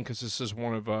just saying, because this is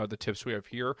one of the tips we have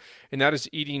here, and that is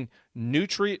eating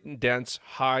nutrient-dense,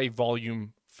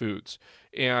 high-volume foods.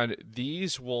 And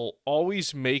these will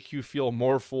always make you feel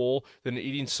more full than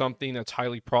eating something that's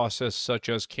highly processed, such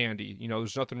as candy.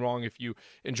 There's nothing wrong if you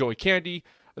enjoy candy.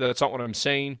 That's not what I'm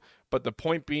saying. But the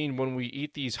point being, when we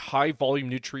eat these high volume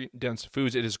nutrient dense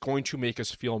foods, it is going to make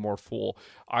us feel more full.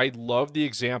 I love the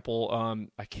example.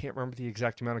 I can't remember the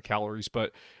exact amount of calories,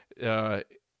 but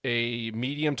a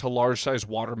medium to large size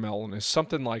watermelon is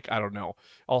something like, I don't know,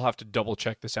 I'll have to double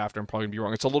check this after. I'm probably gonna be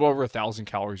wrong. It's a little over 1,000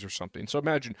 calories or something. So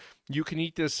imagine you can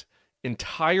eat this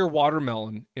entire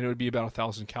watermelon and it would be about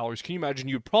 1,000 calories. Can you imagine?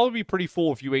 You'd probably be pretty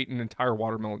full if you ate an entire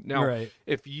watermelon. Now,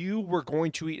 if you were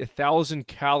going to eat 1,000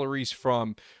 calories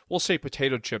from, we'll say,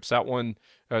 potato chips, that one,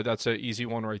 that's an easy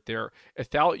one right there.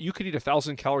 You could eat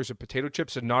 1,000 calories of potato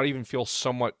chips and not even feel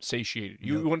somewhat satiated.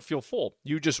 You wouldn't feel full.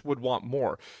 You just would want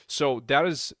more. So that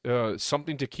is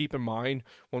something to keep in mind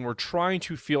when we're trying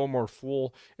to feel more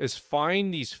full, is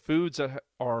find these foods that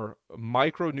are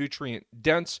micronutrient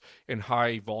dense and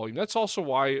high volume. That's also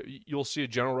why you'll see a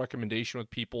general recommendation with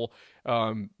people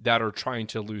that are trying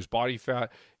to lose body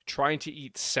fat, trying to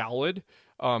eat salad.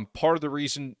 Part of the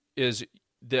reason is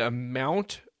the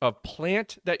amount of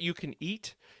plant that you can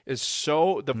eat is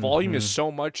the volume is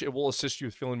so much, it will assist you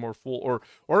with feeling more full.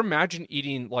 Or imagine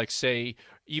eating, like, say,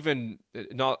 even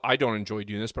not, I don't enjoy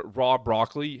doing this, but raw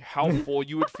broccoli, how full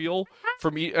you would feel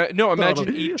from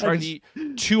imagine trying to eat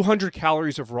 200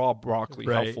 calories of raw broccoli,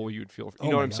 how full you would feel. You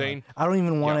know what I'm saying? I don't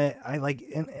even want to,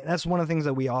 and that's one of the things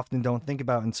that we often don't think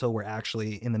about until we're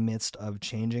actually in the midst of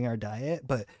changing our diet.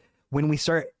 But when we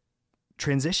start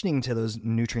transitioning to those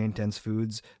nutrient dense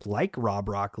foods like raw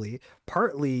broccoli,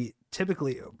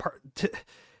 typically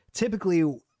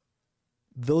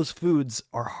those foods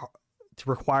are to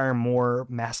require more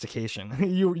mastication.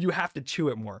 You have to chew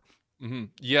it more.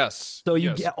 Yes. So you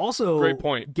Yes. get also Great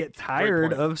point. get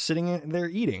tired of sitting there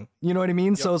eating. You know what I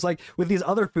mean? Yep. So it's like with these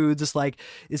other foods, it's like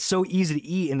it's so easy to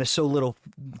eat, and there's so little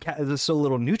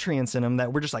nutrients in them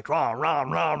that we're just like rom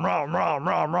rom rom rom rom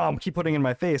rom rom, keep putting in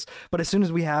my face. But as soon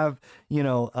as we have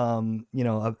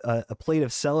a plate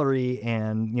of celery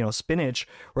and spinach,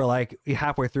 we're like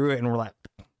halfway through it, and we're like,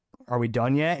 are we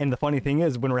done yet? And the funny thing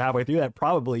is, when we're halfway through that,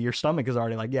 probably your stomach is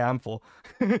already like, yeah, I'm full.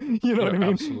 You know what I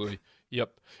mean? Absolutely.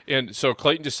 Yep. And so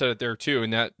Clayton just said it there too.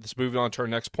 And that's moving on to our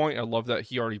next point. I love that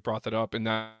he already brought that up, and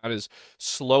that is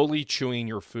slowly chewing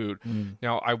your food.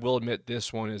 Now, I will admit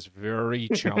this one is very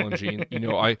challenging.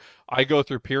 I go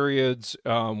through periods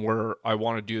where I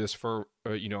want to do this for,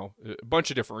 a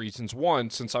bunch of different reasons. One,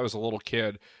 since I was a little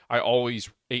kid, I always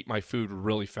ate my food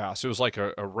really fast. It was like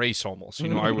a race almost.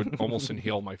 I would almost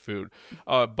inhale my food.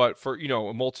 But for,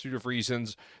 a multitude of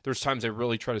reasons, there's times I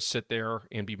really try to sit there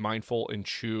and be mindful and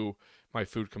chew my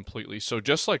food completely. So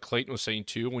just like Clayton was saying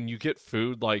too, when you get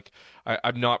food, like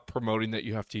I'm not promoting that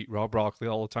you have to eat raw broccoli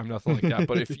all the time, nothing like that.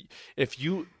 But if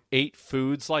you ate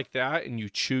foods like that and you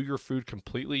chew your food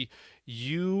completely,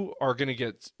 you are going to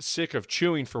get sick of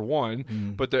chewing, for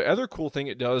one. But the other cool thing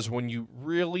it does when you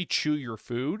really chew your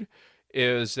food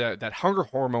is that hunger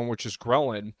hormone, which is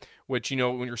ghrelin, which,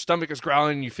 when your stomach is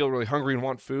growling and you feel really hungry and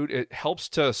want food, it helps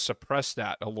to suppress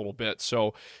that a little bit.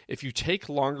 So if you take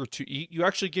longer to eat, you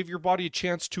actually give your body a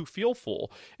chance to feel full.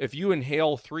 If you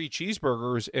inhale 3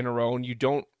 cheeseburgers in a row and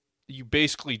you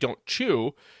basically don't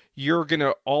chew, you're going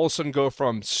to all of a sudden go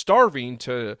from starving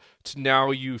to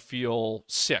now you feel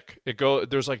sick.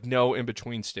 There's like no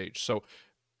in-between stage. So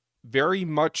very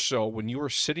much so, when you are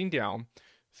sitting down,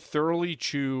 thoroughly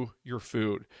chew your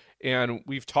food. And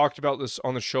we've talked about this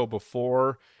on the show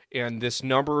before, and this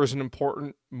number isn't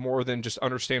important more than just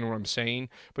understanding what I'm saying,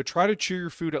 but try to chew your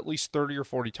food at least 30 or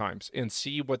 40 times and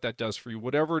see what that does for you.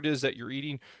 Whatever it is that you're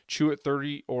eating, chew it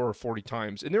 30 or 40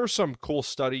 times. And there was some cool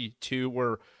study too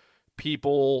where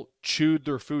people chewed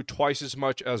their food twice as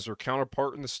much as their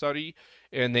counterpart in the study,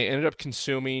 and they ended up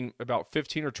consuming about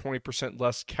 15 or 20%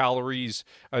 less calories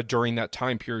during that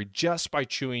time period just by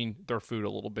chewing their food a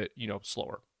little bit,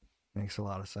 slower. Makes a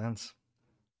lot of sense.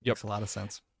 Yep. Makes a lot of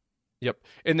sense. Yep.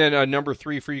 And then number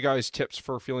 3 for you guys, tips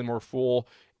for feeling more full.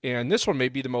 And this one may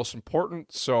be the most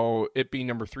important. So it being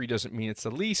number 3 doesn't mean it's the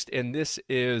least. And this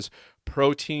is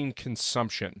protein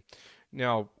consumption.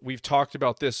 Now, we've talked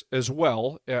about this as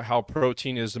well, how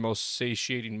protein is the most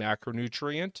satiating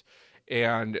macronutrient,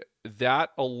 and that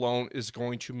alone is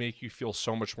going to make you feel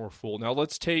so much more full. Now, we'll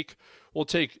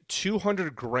take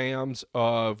 200 grams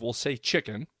of, we'll say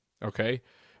chicken, okay,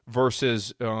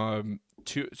 versus 200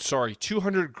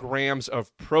 grams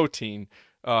of protein.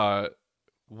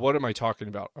 What am I talking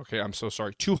about? Okay, I'm so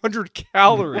sorry. 200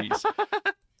 calories.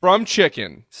 From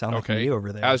chicken, sound like me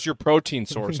over there, as your protein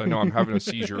source. I know I'm having a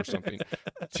seizure or something.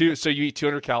 So you eat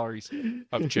 200 calories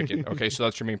of chicken. Okay, so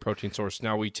that's your main protein source.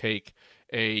 Now we take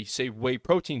a, say, whey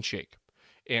protein shake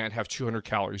and have 200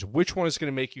 calories. Which one is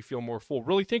going to make you feel more full?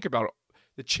 Really think about it.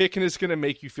 The chicken is going to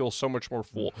make you feel so much more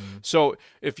full. So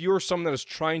if you're someone that is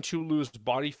trying to lose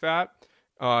body fat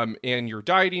and you're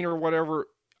dieting or whatever,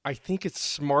 I think it's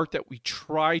smart that we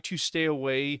try to stay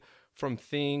away from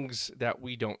things that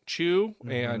we don't chew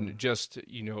and just,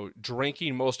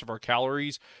 drinking most of our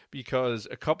calories, because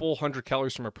a couple hundred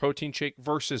calories from a protein shake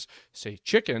versus, say,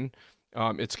 chicken,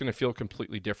 it's going to feel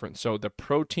completely different. So the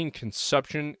protein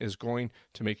consumption is going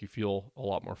to make you feel a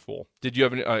lot more full. Did you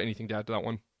have anything to add to that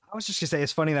one? I was just gonna say,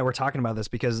 it's funny that we're talking about this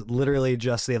because literally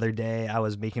just the other day I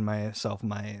was making myself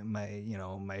my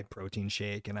protein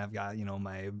shake, and I've got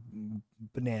my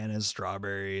bananas,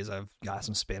 strawberries, I've got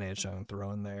some spinach I'm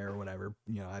throwing there or whatever,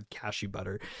 I had cashew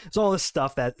butter. It's all this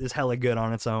stuff that is hella good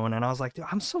on its own, and I was like, dude,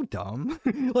 I'm so dumb.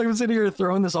 Like, I'm sitting here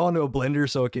throwing this all into a blender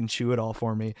so it can chew it all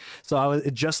for me. So I was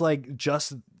just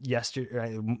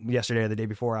yesterday or the day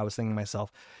before, I was thinking to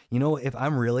myself, if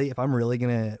I'm really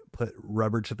gonna put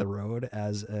rubber to the road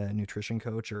as a nutrition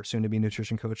coach or soon to be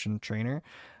nutrition coach and trainer,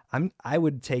 I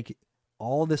would take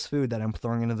all this food that I'm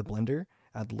throwing into the blender,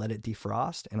 I'd let it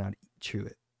defrost, and I'd chew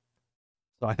it.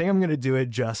 So I think I'm gonna do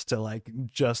it just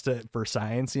for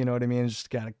science, you know what I mean?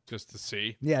 Just to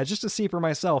see. Yeah, just to see for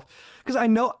myself, because I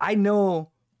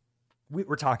know.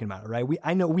 We're talking about it, right? We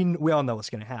all know what's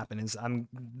going to happen. I'm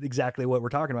exactly what we're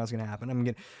talking about is going to happen. I'm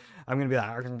gonna be like,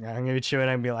 I'm gonna be chewing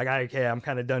and be like, okay, I'm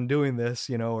kind of done doing this,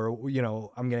 or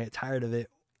I'm gonna get tired of it,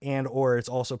 or it's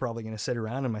also probably gonna sit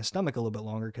around in my stomach a little bit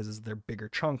longer because they're bigger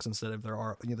chunks instead of they're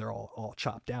all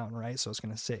chopped down, right? So it's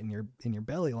gonna sit in your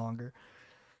belly longer.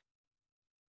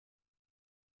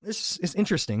 It's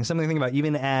interesting. Something to think about,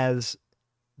 even as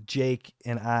Jake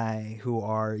and I, who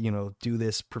are, do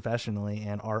this professionally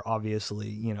and are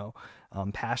obviously,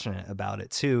 passionate about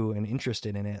it too and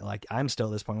interested in it. Like, I'm still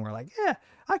at this point where like, yeah,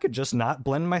 I could just not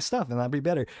blend my stuff and that'd be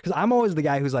better. Cause I'm always the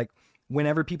guy who's like,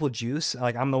 whenever people juice,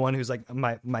 like I'm the one who's like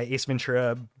my Ace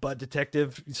Ventura butt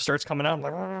detective starts coming out. I'm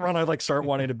like, and I like start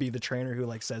wanting to be the trainer who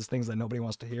like says things that nobody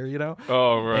wants to hear,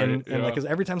 Oh, right. And like, cause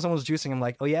every time someone's juicing, I'm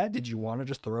like, oh yeah, did you want to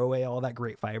just throw away all that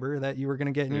great fiber that you were going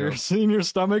to get in your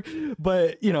stomach?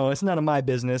 But it's none of my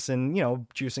business. And,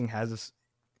 juicing has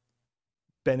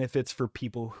benefits for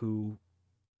people who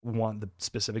want the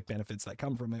specific benefits that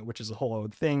come from it, which is a whole other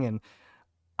thing. And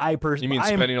You mean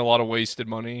spending a lot of wasted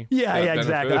money? Yeah,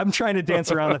 exactly. I'm trying to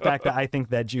dance around the fact that I think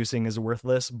that juicing is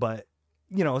worthless, but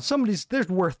there's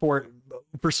worth for it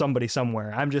for somebody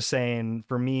somewhere. I'm just saying,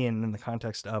 for me, and in the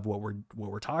context of what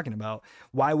we're talking about,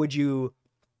 why would you?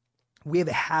 We have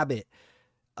a habit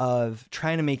of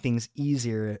trying to make things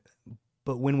easier,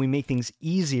 but when we make things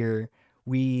easier,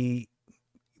 we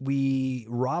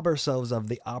rob ourselves of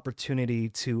the opportunity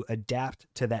to adapt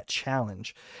to that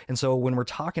challenge. And so when we're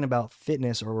talking about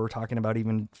fitness, or we're talking about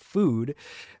even food,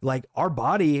 like our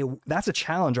body, that's a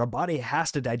challenge. Our body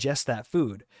has to digest that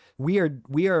food. We are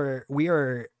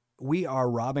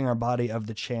robbing our body of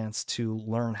the chance to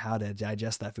learn how to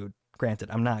digest that food. Granted,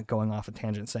 I'm not going off a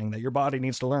tangent saying that your body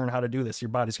needs to learn how to do this. Your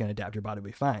body's going to adapt. Your body will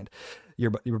be fine.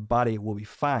 Your body will be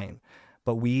fine.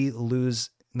 But we lose.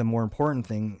 The more important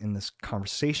thing in this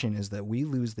conversation is that we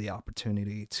lose the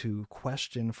opportunity to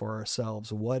question for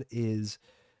ourselves what is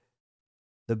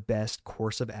the best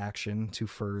course of action to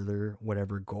further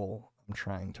whatever goal I'm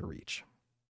trying to reach.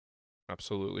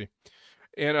 Absolutely.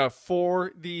 And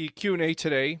for the Q&A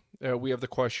today, we have the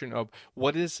question of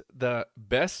what is the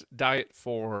best diet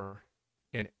for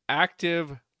an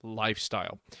active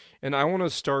lifestyle? And I want to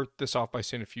start this off by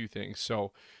saying a few things.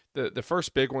 So the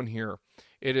first big one here,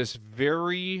 it is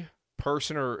very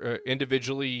person or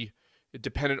individually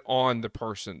dependent on the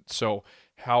person. So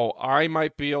how I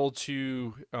might be able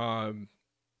to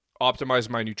optimize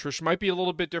my nutrition might be a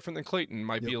little bit different than Clayton,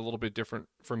 might be a little bit different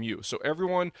from you. So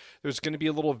everyone, there's going to be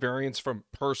a little variance from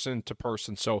person to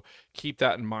person. So keep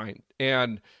that in mind.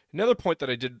 And another point that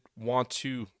I did want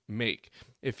to make,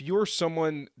 if you're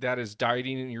someone that is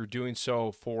dieting and you're doing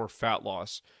so for fat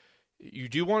loss, you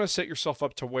do want to set yourself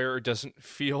up to where it doesn't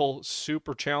feel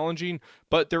super challenging,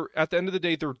 but there, at the end of the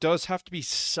day, there does have to be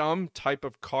some type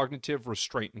of cognitive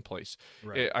restraint in place.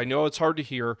 Right. I know it's hard to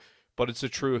hear, but it's the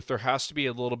truth. There has to be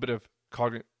a little bit of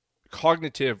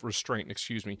cognitive restraint,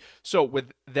 So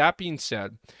with that being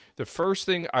said, the first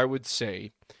thing I would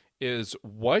say is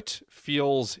what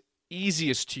feels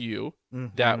easiest to you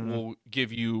that will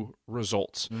give you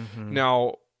results.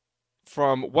 Now,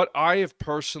 from what I have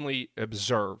personally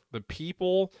observed, the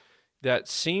people that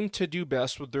seem to do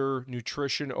best with their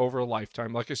nutrition over a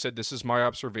lifetime, like I said, this is my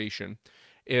observation,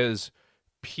 is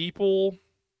people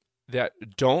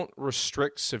that don't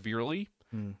restrict severely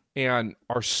and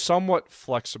are somewhat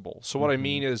flexible. So what I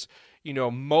mean is,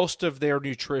 most of their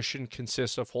nutrition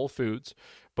consists of whole foods,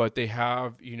 but they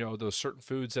have, those certain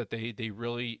foods that they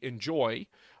really enjoy,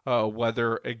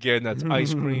 whether, again, that's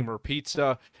ice cream or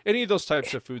pizza, any of those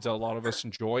types of foods that a lot of us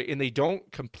enjoy, and they don't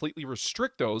completely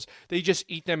restrict those. They just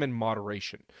eat them in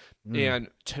moderation. And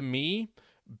to me,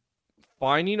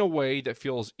 finding a way that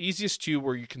feels easiest to you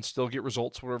where you can still get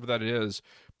results, whatever that is,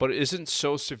 but it isn't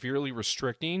so severely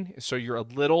restricting, so you're a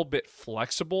little bit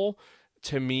flexible,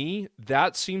 to me,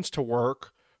 that seems to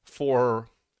work for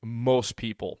most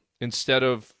people instead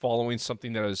of following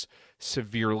something that is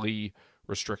severely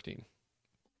restricting.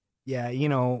 Yeah,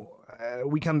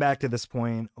 we come back to this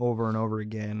point over and over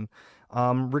again.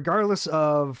 Regardless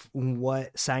of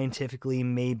what scientifically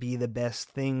may be the best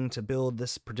thing to build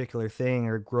this particular thing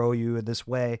or grow you this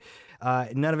way,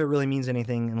 none of it really means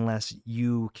anything unless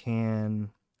you can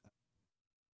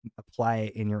apply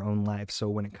it in your own life. So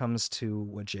when it comes to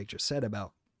what Jake just said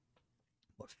about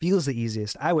what feels the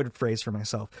easiest, I would phrase for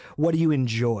myself, what do you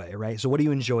enjoy, right? So what do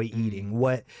you enjoy eating?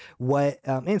 And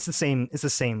it's the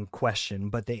same question,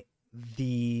 but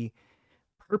the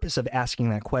purpose of asking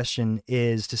that question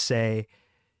is to say,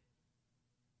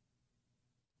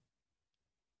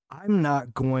 I'm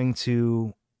not going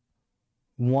to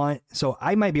so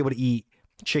I might be able to eat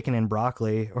chicken and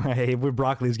broccoli, right?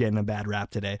 Broccoli's getting a bad rap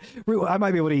today. I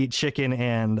might be able to eat chicken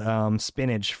and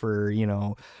spinach for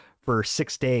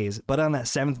 6 days, but on that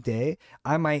 7th day,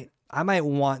 I might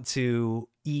want to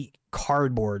eat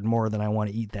cardboard more than I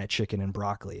want to eat that chicken and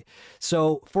broccoli.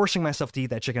 So forcing myself to eat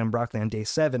that chicken and broccoli on day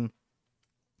 7,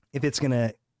 if it's going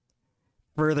to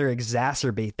further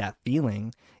exacerbate that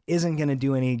feeling, isn't going to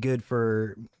do any good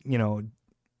for,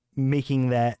 making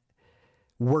that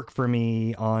work for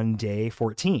me on day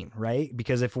 14, right?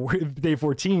 Because if day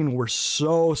 14, we're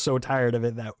so tired of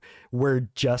it that we're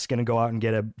just going to go out and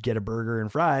get a burger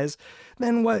and fries,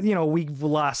 then what, we've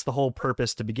lost the whole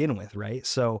purpose to begin with, right?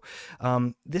 So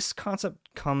this concept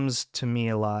comes to me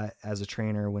a lot as a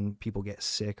trainer when people get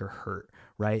sick or hurt,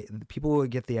 right? People will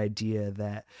get the idea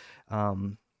that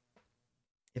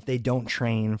if they don't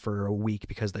train for a week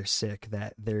because they're sick,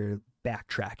 that they're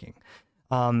backtracking.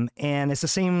 And it's the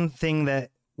same thing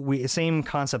same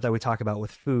concept that we talk about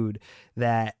with food,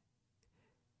 that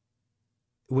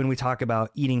when we talk about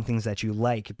eating things that you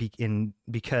like,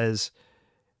 because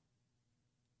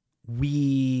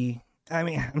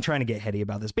I'm trying to get heady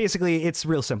about this. Basically, it's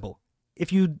real simple.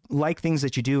 If you like things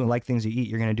that you do and like things you eat,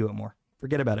 you're going to do it more.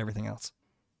 Forget about everything else.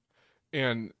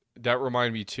 And that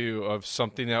reminded me too of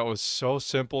something that was so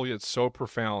simple yet so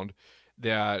profound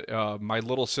that my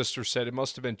little sister said. It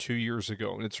must have been 2 years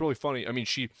ago, and it's really funny. I mean,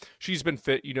 she's been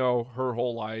fit, her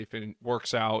whole life, and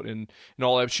works out and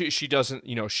all that. She doesn't,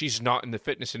 she's not in the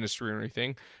fitness industry or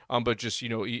anything, but just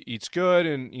eats good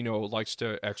and likes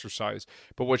to exercise.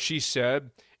 But what she said,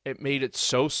 it made it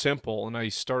so simple, and I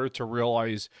started to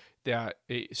realize that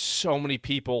so many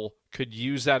people could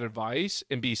use that advice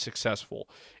and be successful.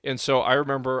 And so I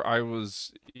remember I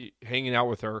was hanging out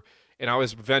with her, and I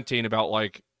was venting about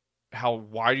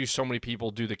why do so many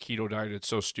people do the keto diet? It's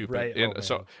so stupid. Right. And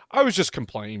so I was just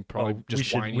complaining, probably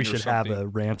just whining. We should have something. a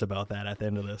rant about that at the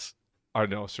end of this. I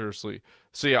know, seriously.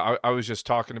 So yeah, I was just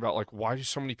talking about why do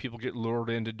so many people get lured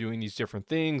into doing these different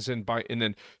things, and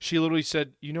then she literally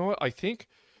said, you know what, I think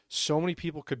so many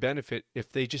people could benefit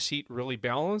if they just eat really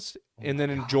balanced and then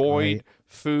enjoy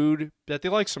food that they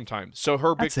like sometimes. So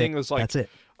her big thing was that's it.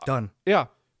 Done. Yeah.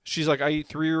 She's like, I eat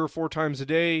 3 or 4 times a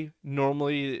day.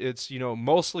 Normally it's,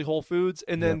 mostly whole foods.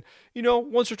 And then,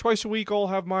 once or twice a week, I'll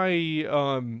have my,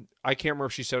 I can't remember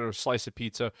if she said a slice of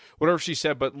pizza, whatever she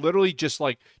said, but literally just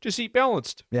eat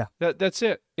balanced. Yeah. That's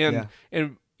it. And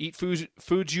eat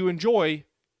foods you enjoy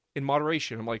in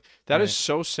moderation. I'm like, that is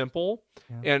so simple.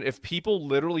 Yeah. And if people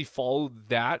literally follow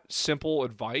that simple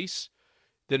advice,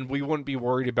 then we wouldn't be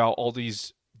worried about all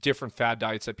these different fad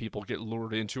diets that people get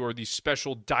lured into, or these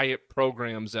special diet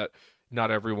programs that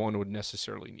not everyone would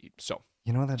necessarily need. So,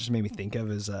 what that just made me think of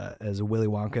is Willy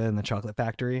Wonka and the Chocolate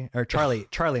Factory, or Charlie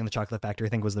and the Chocolate Factory, I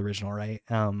think was the original, right?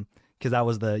 Because that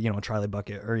was the Charlie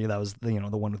Bucket, or that was the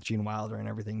the one with Gene Wilder and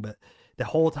everything. But the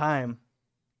whole time,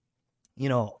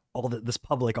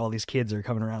 all these kids are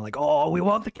coming around like, oh, we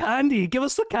want the candy, give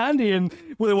us the candy, and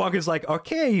Willy Wonka's like,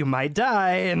 okay, you might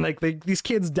die, and these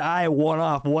kids die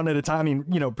one at a time,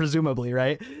 presumably,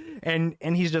 right? And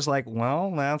he's just like,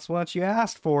 well, that's what you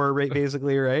asked for, right?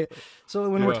 Basically, right? So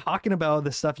when we're talking about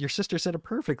this stuff, your sister said it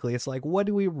perfectly. It's like, what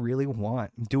do we really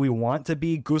want? Do we want to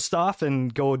be Gustav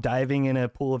and go diving in a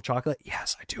pool of chocolate?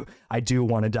 Yes, I do. I do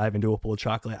want to dive into a pool of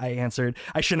chocolate. I shouldn't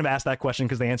have asked that question,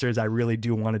 because the answer is I really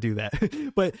do want to do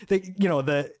that. But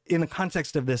in the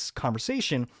context of this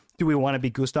conversation, do we want to be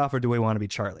Gustav or do we want to be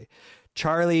Charlie?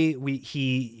 Charlie,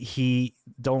 he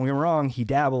don't get me wrong, he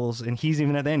dabbles, and he's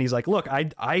even at the end, he's like, look,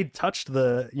 I touched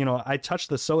the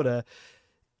soda,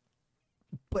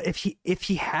 but if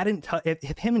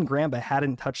him and Grandpa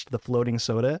hadn't touched the floating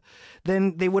soda,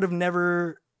 then they would have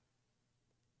never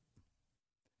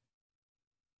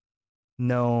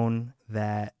known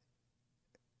that.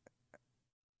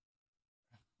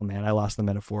 Oh man, I lost the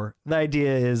metaphor. The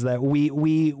idea is that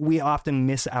we often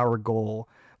miss our goal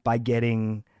by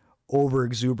getting over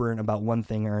exuberant about one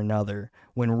thing or another,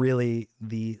 when really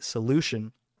the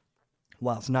solution,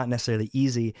 while it's not necessarily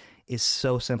easy, is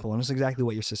so simple. And it's exactly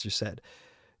what your sister said.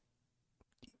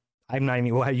 I'm not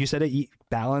even, you said it, eat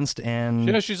balanced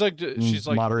and she's like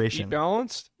moderation. Eat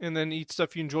balanced and then eat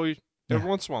stuff you enjoy every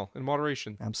once in a while in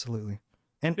moderation. Absolutely.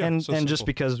 And just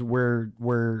because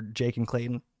we're Jake and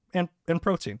Clayton and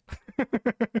protein.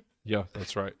 Yeah,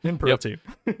 that's right. In protein.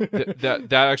 Yep.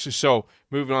 that actually. So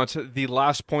moving on to the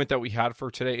last point that we had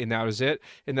for today, and that is it.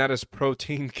 And that is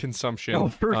protein consumption. Oh,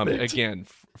 perfect. Again,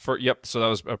 so that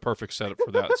was a perfect setup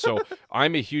for that. So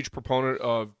I'm a huge proponent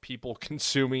of people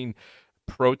consuming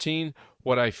protein.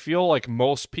 What I feel like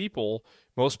most people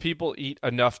eat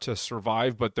enough to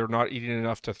survive, but they're not eating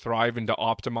enough to thrive and to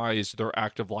optimize their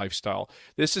active lifestyle.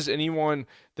 This is anyone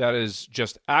that is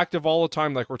just active all the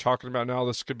time, like we're talking about now.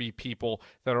 This could be people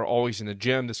that are always in the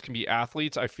gym. This can be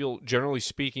athletes. I feel, generally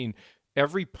speaking,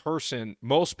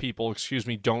 most people,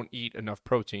 don't eat enough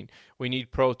protein. We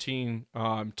need protein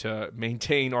to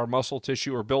maintain our muscle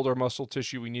tissue or build our muscle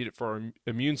tissue. We need it for our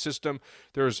immune system.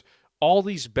 There's all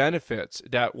these benefits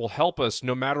that will help us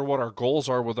no matter what our goals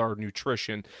are with our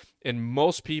nutrition. And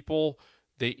most people,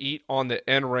 they eat on the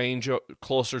end range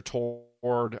closer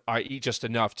toward I eat just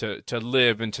enough to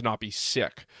live and to not be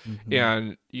sick. Mm-hmm.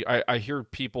 And I hear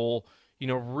people,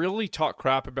 really talk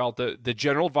crap about the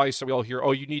general advice that we all hear.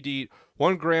 Oh, you need to eat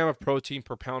 1 gram of protein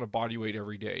per pound of body weight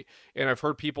every day. And I've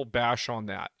heard people bash on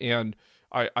that. And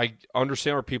I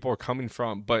understand where people are coming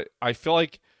from, but I feel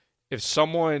like if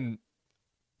someone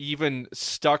even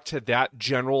stuck to that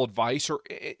general advice or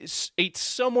ate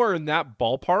somewhere in that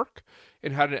ballpark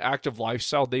and had an active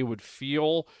lifestyle, they would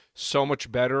feel so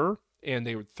much better and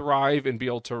they would thrive and be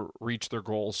able to reach their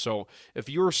goals. So if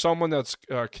you're someone that's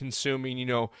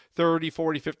consuming, 30,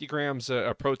 40, 50 grams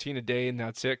of protein a day and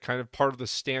that's it, kind of part of the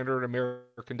standard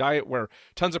American diet where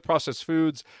tons of processed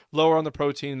foods, lower on the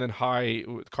protein than high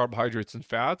with carbohydrates and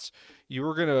fats, you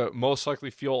are going to most likely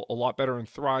feel a lot better and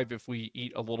thrive if we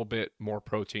eat a little bit more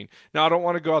protein. Now, I don't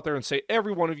want to go out there and say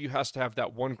every one of you has to have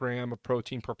that 1 gram of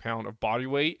protein per pound of body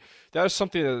weight. That is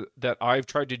something that I've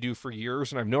tried to do for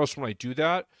years, and I've noticed when I do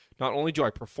that, not only do I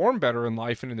perform better in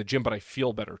life and in the gym, but I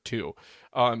feel better too.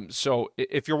 So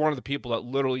if you're one of the people that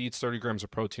literally eats 30 grams of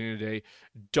protein a day,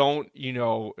 don't,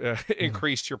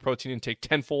 increase your protein intake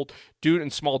tenfold. Do it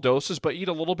in small doses, but eat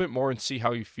a little bit more and see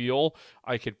how you feel.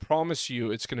 I could promise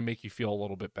you it's going to make you feel a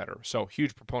little bit better. So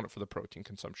huge proponent for the protein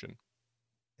consumption.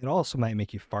 It also might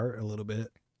make you fart a little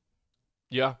bit.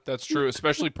 Yeah, that's true.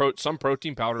 Especially some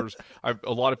protein powders. A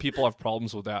lot of people have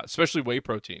problems with that, especially whey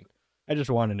protein. I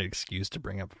just wanted an excuse to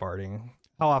bring up farting.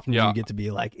 How often do you get to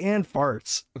be like, and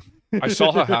farts? I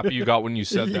saw how happy you got when you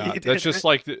said that. That's just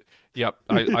like, yep,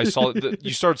 I saw it.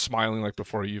 You started smiling like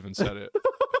before you even said it.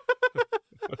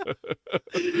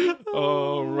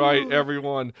 All right,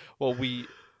 everyone. Well, we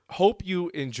hope you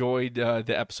enjoyed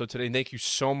the episode today. And thank you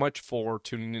so much for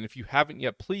tuning in. If you haven't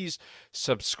yet, please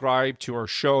subscribe to our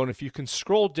show. And if you can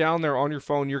scroll down there on your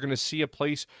phone, you're going to see a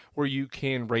place where you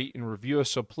can rate and review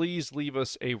us. So please leave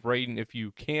us a rating if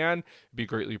you can. It'd be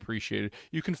greatly appreciated.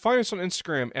 You can find us on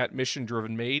Instagram at Mission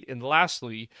Driven Made. And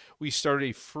lastly, we started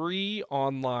a free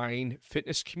online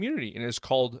fitness community, and it's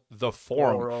called The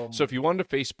Forum. So if you went to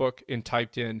Facebook and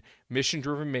typed in Mission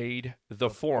Driven Made, The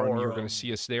Forum, you're going to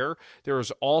see us there. There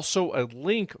is also a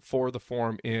link for the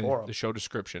forum in the show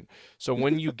description. So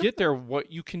when you get there,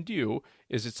 what you can do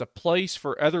is it's a place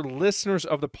for other listeners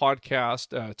of the podcast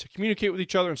to communicate with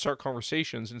each other and start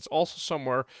conversations. And it's also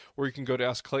somewhere where you can go to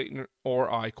ask Clayton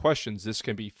or I questions. This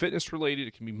can be fitness related.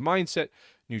 It can be mindset,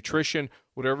 nutrition,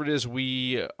 whatever it is.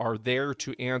 We are there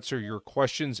to answer your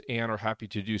questions and are happy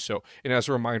to do so. And as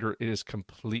a reminder, it is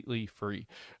completely free.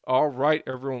 All right,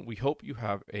 everyone, we hope you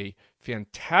have a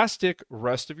fantastic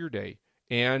rest of your day.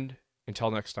 And until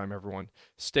next time, everyone,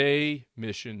 stay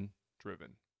mission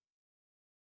driven.